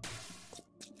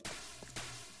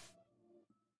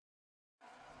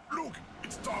 Look,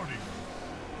 it's starting.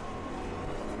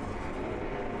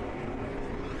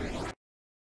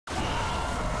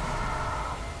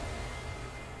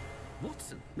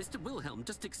 Watson, Mr. Wilhelm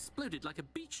just exploded like a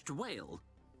beached whale.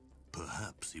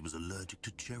 Perhaps he was allergic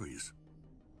to cherries.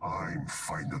 I'm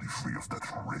finally free of that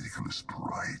ridiculous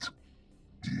pride.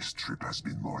 This trip has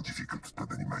been more difficult than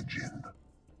I imagined.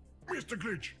 Mr.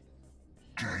 Glitch!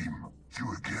 Game,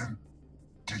 you again?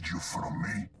 Did you follow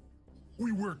me?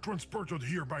 We were transported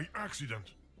here by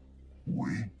accident.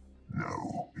 We?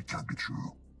 No, it can't be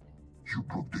true. You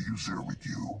brought the user with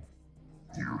you.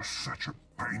 You're such a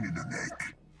pain in the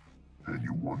neck. And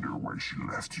you wonder why she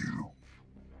left you.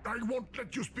 I won't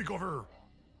let you speak of her.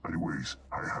 Anyways,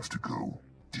 I have to go.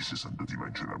 This isn't the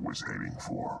dimension I was aiming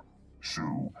for.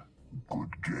 So,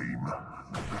 good game.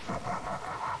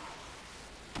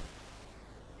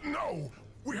 No!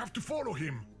 We have to follow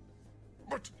him!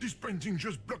 But this painting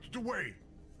just blocked the way!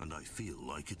 And I feel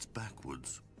like it's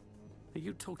backwards. Are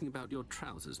you talking about your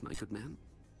trousers, my good man?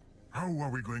 How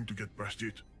are we going to get past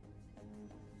it?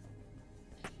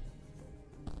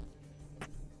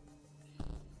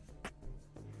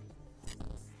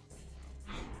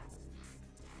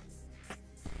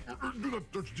 Do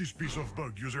not touch this piece of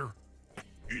bug, user.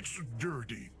 It's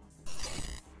dirty.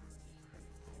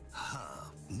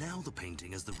 Now the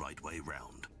painting is the right way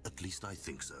round. At least I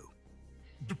think so.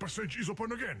 The passage is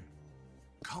open again.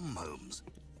 Come, Holmes.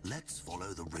 Let's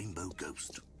follow the rainbow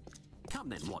ghost. Come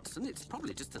then, Watson. It's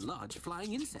probably just a large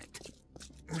flying insect.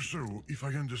 So, if I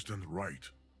understand right,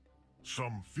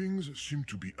 some things seem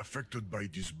to be affected by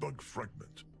this bug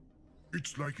fragment.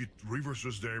 It's like it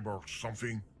reverses them or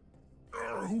something.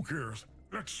 Who cares?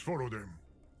 Let's follow them.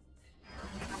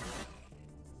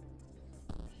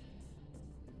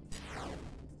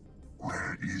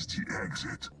 Where is the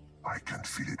exit? I can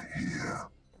feel it here.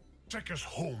 Take us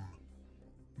home.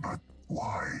 But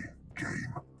why,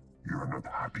 game? You're not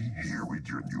happy here with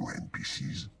your new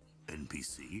NPCs?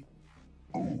 NPC?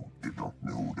 Oh, they don't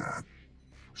know that.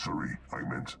 Sorry, I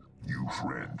meant new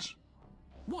friends.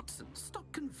 Watson, stop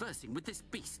conversing with this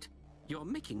beast. You're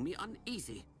making me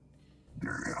uneasy.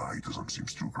 Their AI doesn't seem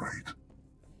too great.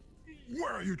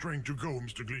 Where are you trying to go,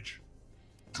 Mr. Glitch?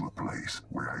 To a place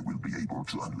where I will be able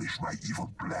to unleash my evil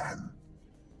plan.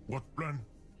 What plan?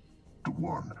 The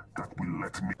one that will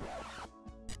let me...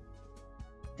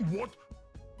 What?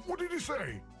 What did he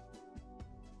say?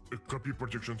 A copy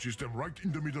protection system right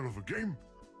in the middle of a game?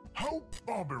 How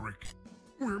barbaric!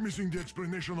 We're missing the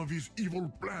explanation of his evil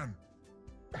plan.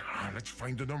 Let's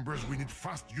find the numbers we need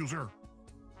fast, user.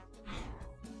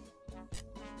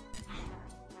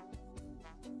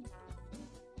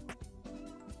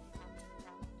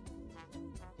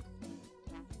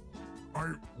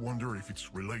 I wonder if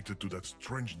it's related to that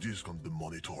strange disc on the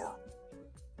monitor.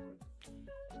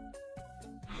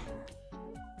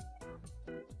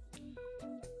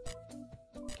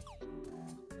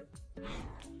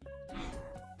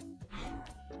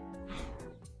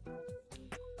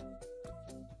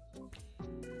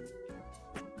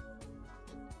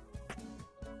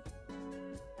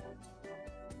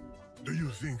 Do you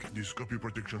think this copy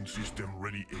protection system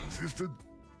really existed?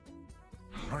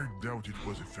 I doubt it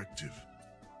was effective.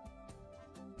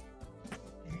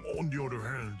 On the other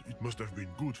hand, it must have been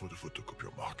good for the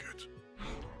photocopier market.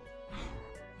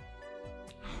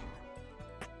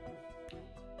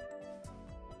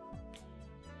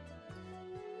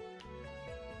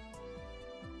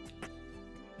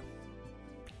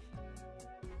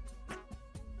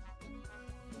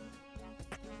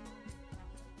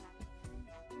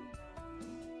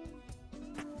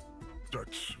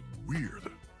 That's weird.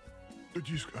 The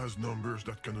disk has numbers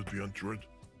that cannot be entered.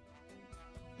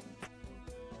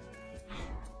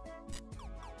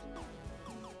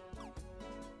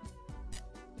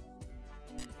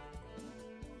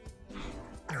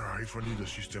 If only the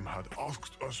system had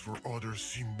asked us for other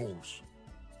symbols.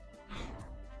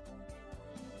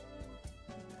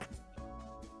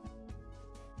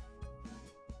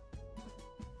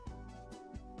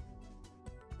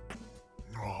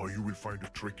 Oh, you will find a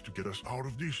trick to get us out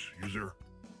of this, user.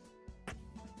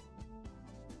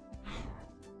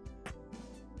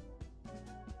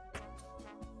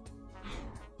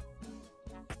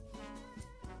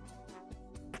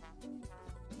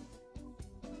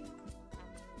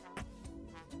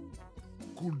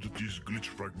 Could these glitch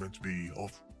fragments be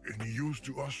of any use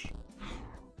to us?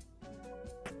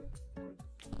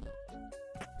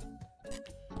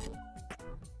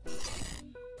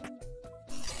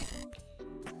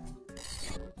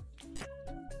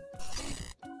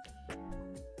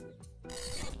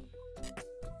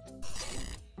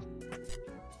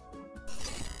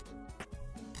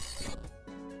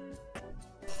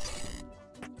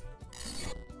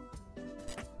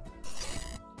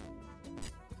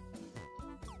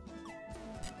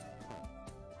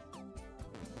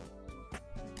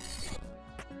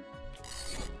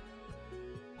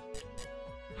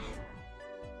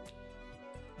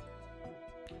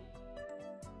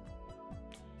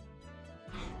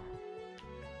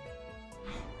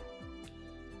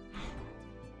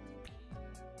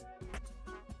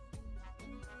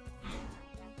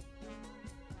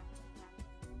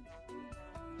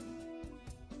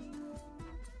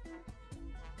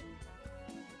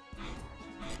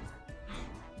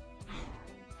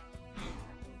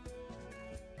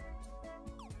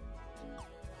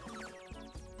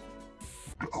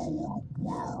 the whole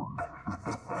world.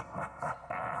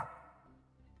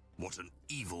 What an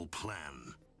evil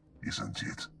plan. Isn't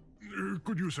it?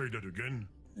 Could you say that again?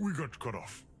 We got cut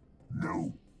off.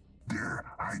 No. There,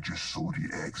 I just saw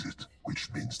the exit,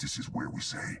 which means this is where we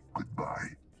say goodbye.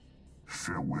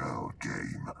 Farewell,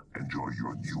 game. Enjoy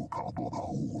your new cardboard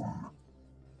home.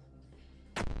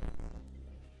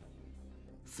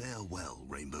 Farewell,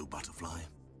 Rainbow Butterfly.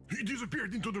 He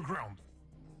disappeared into the ground.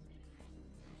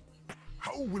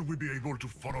 How will we be able to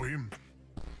follow him?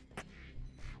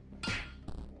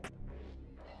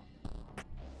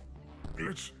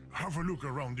 Let's have a look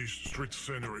around this street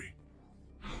scenery.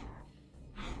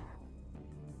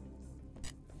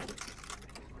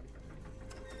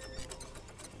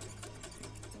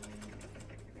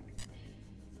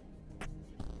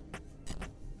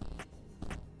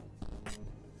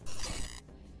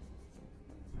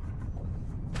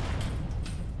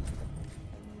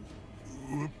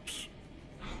 Oops.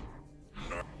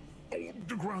 Oh,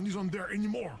 the ground isn't there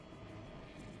anymore.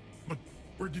 But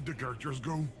where did the characters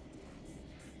go?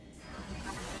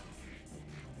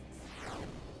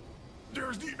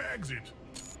 There's the exit!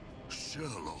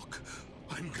 Sherlock,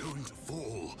 I'm going to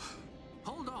fall.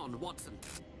 Hold on, Watson.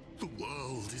 The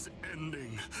world is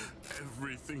ending.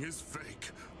 Everything is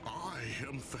fake. I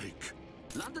am fake.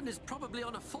 London is probably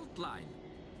on a fault line.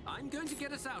 I'm going to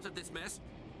get us out of this mess.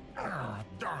 Ah,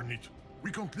 darn it.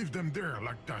 We can't leave them there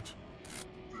like that.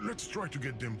 Let's try to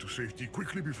get them to safety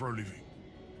quickly before leaving.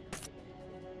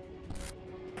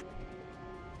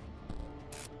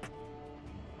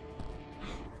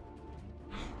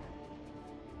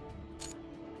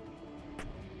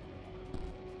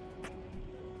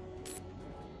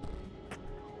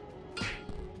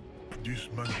 This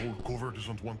manhole cover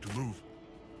doesn't want to move.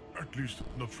 At least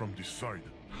not from this side.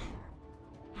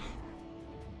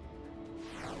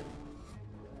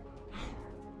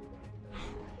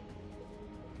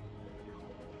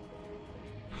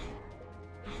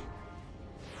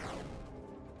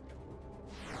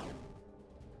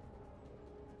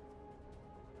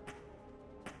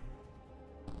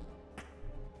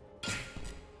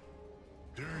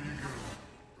 There you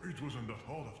go. It wasn't that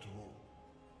hard after all.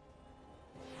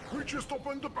 We just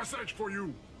opened the passage for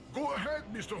you. Go ahead,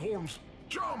 Mr. Holmes.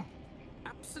 Jump!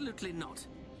 Absolutely not.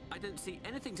 I don't see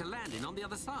anything to land in on the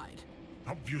other side.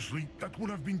 Obviously, that would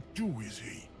have been too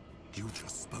easy. You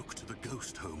just spoke to the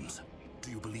ghost, Holmes.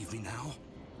 Do you believe me now?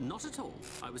 Not at all.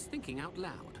 I was thinking out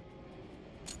loud.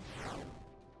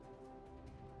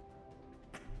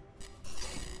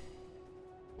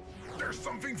 There's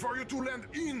something for you to land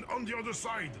in on the other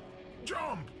side.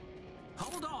 Jump!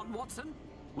 Hold on, Watson.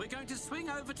 We're going to swing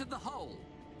over to the hole.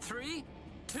 3,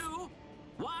 2,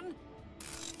 1.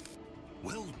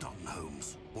 Well done,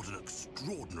 Holmes. What an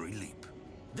extraordinary leap.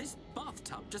 This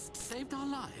bathtub just saved our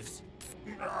lives.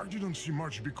 I didn't see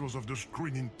much because of the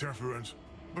screen interference,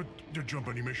 but the jump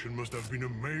animation must have been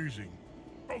amazing.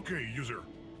 Okay, user.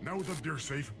 Now that they're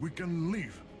safe, we can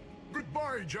leave.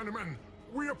 Goodbye, gentlemen.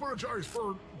 We apologize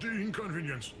for the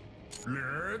inconvenience.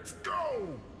 Let's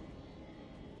go!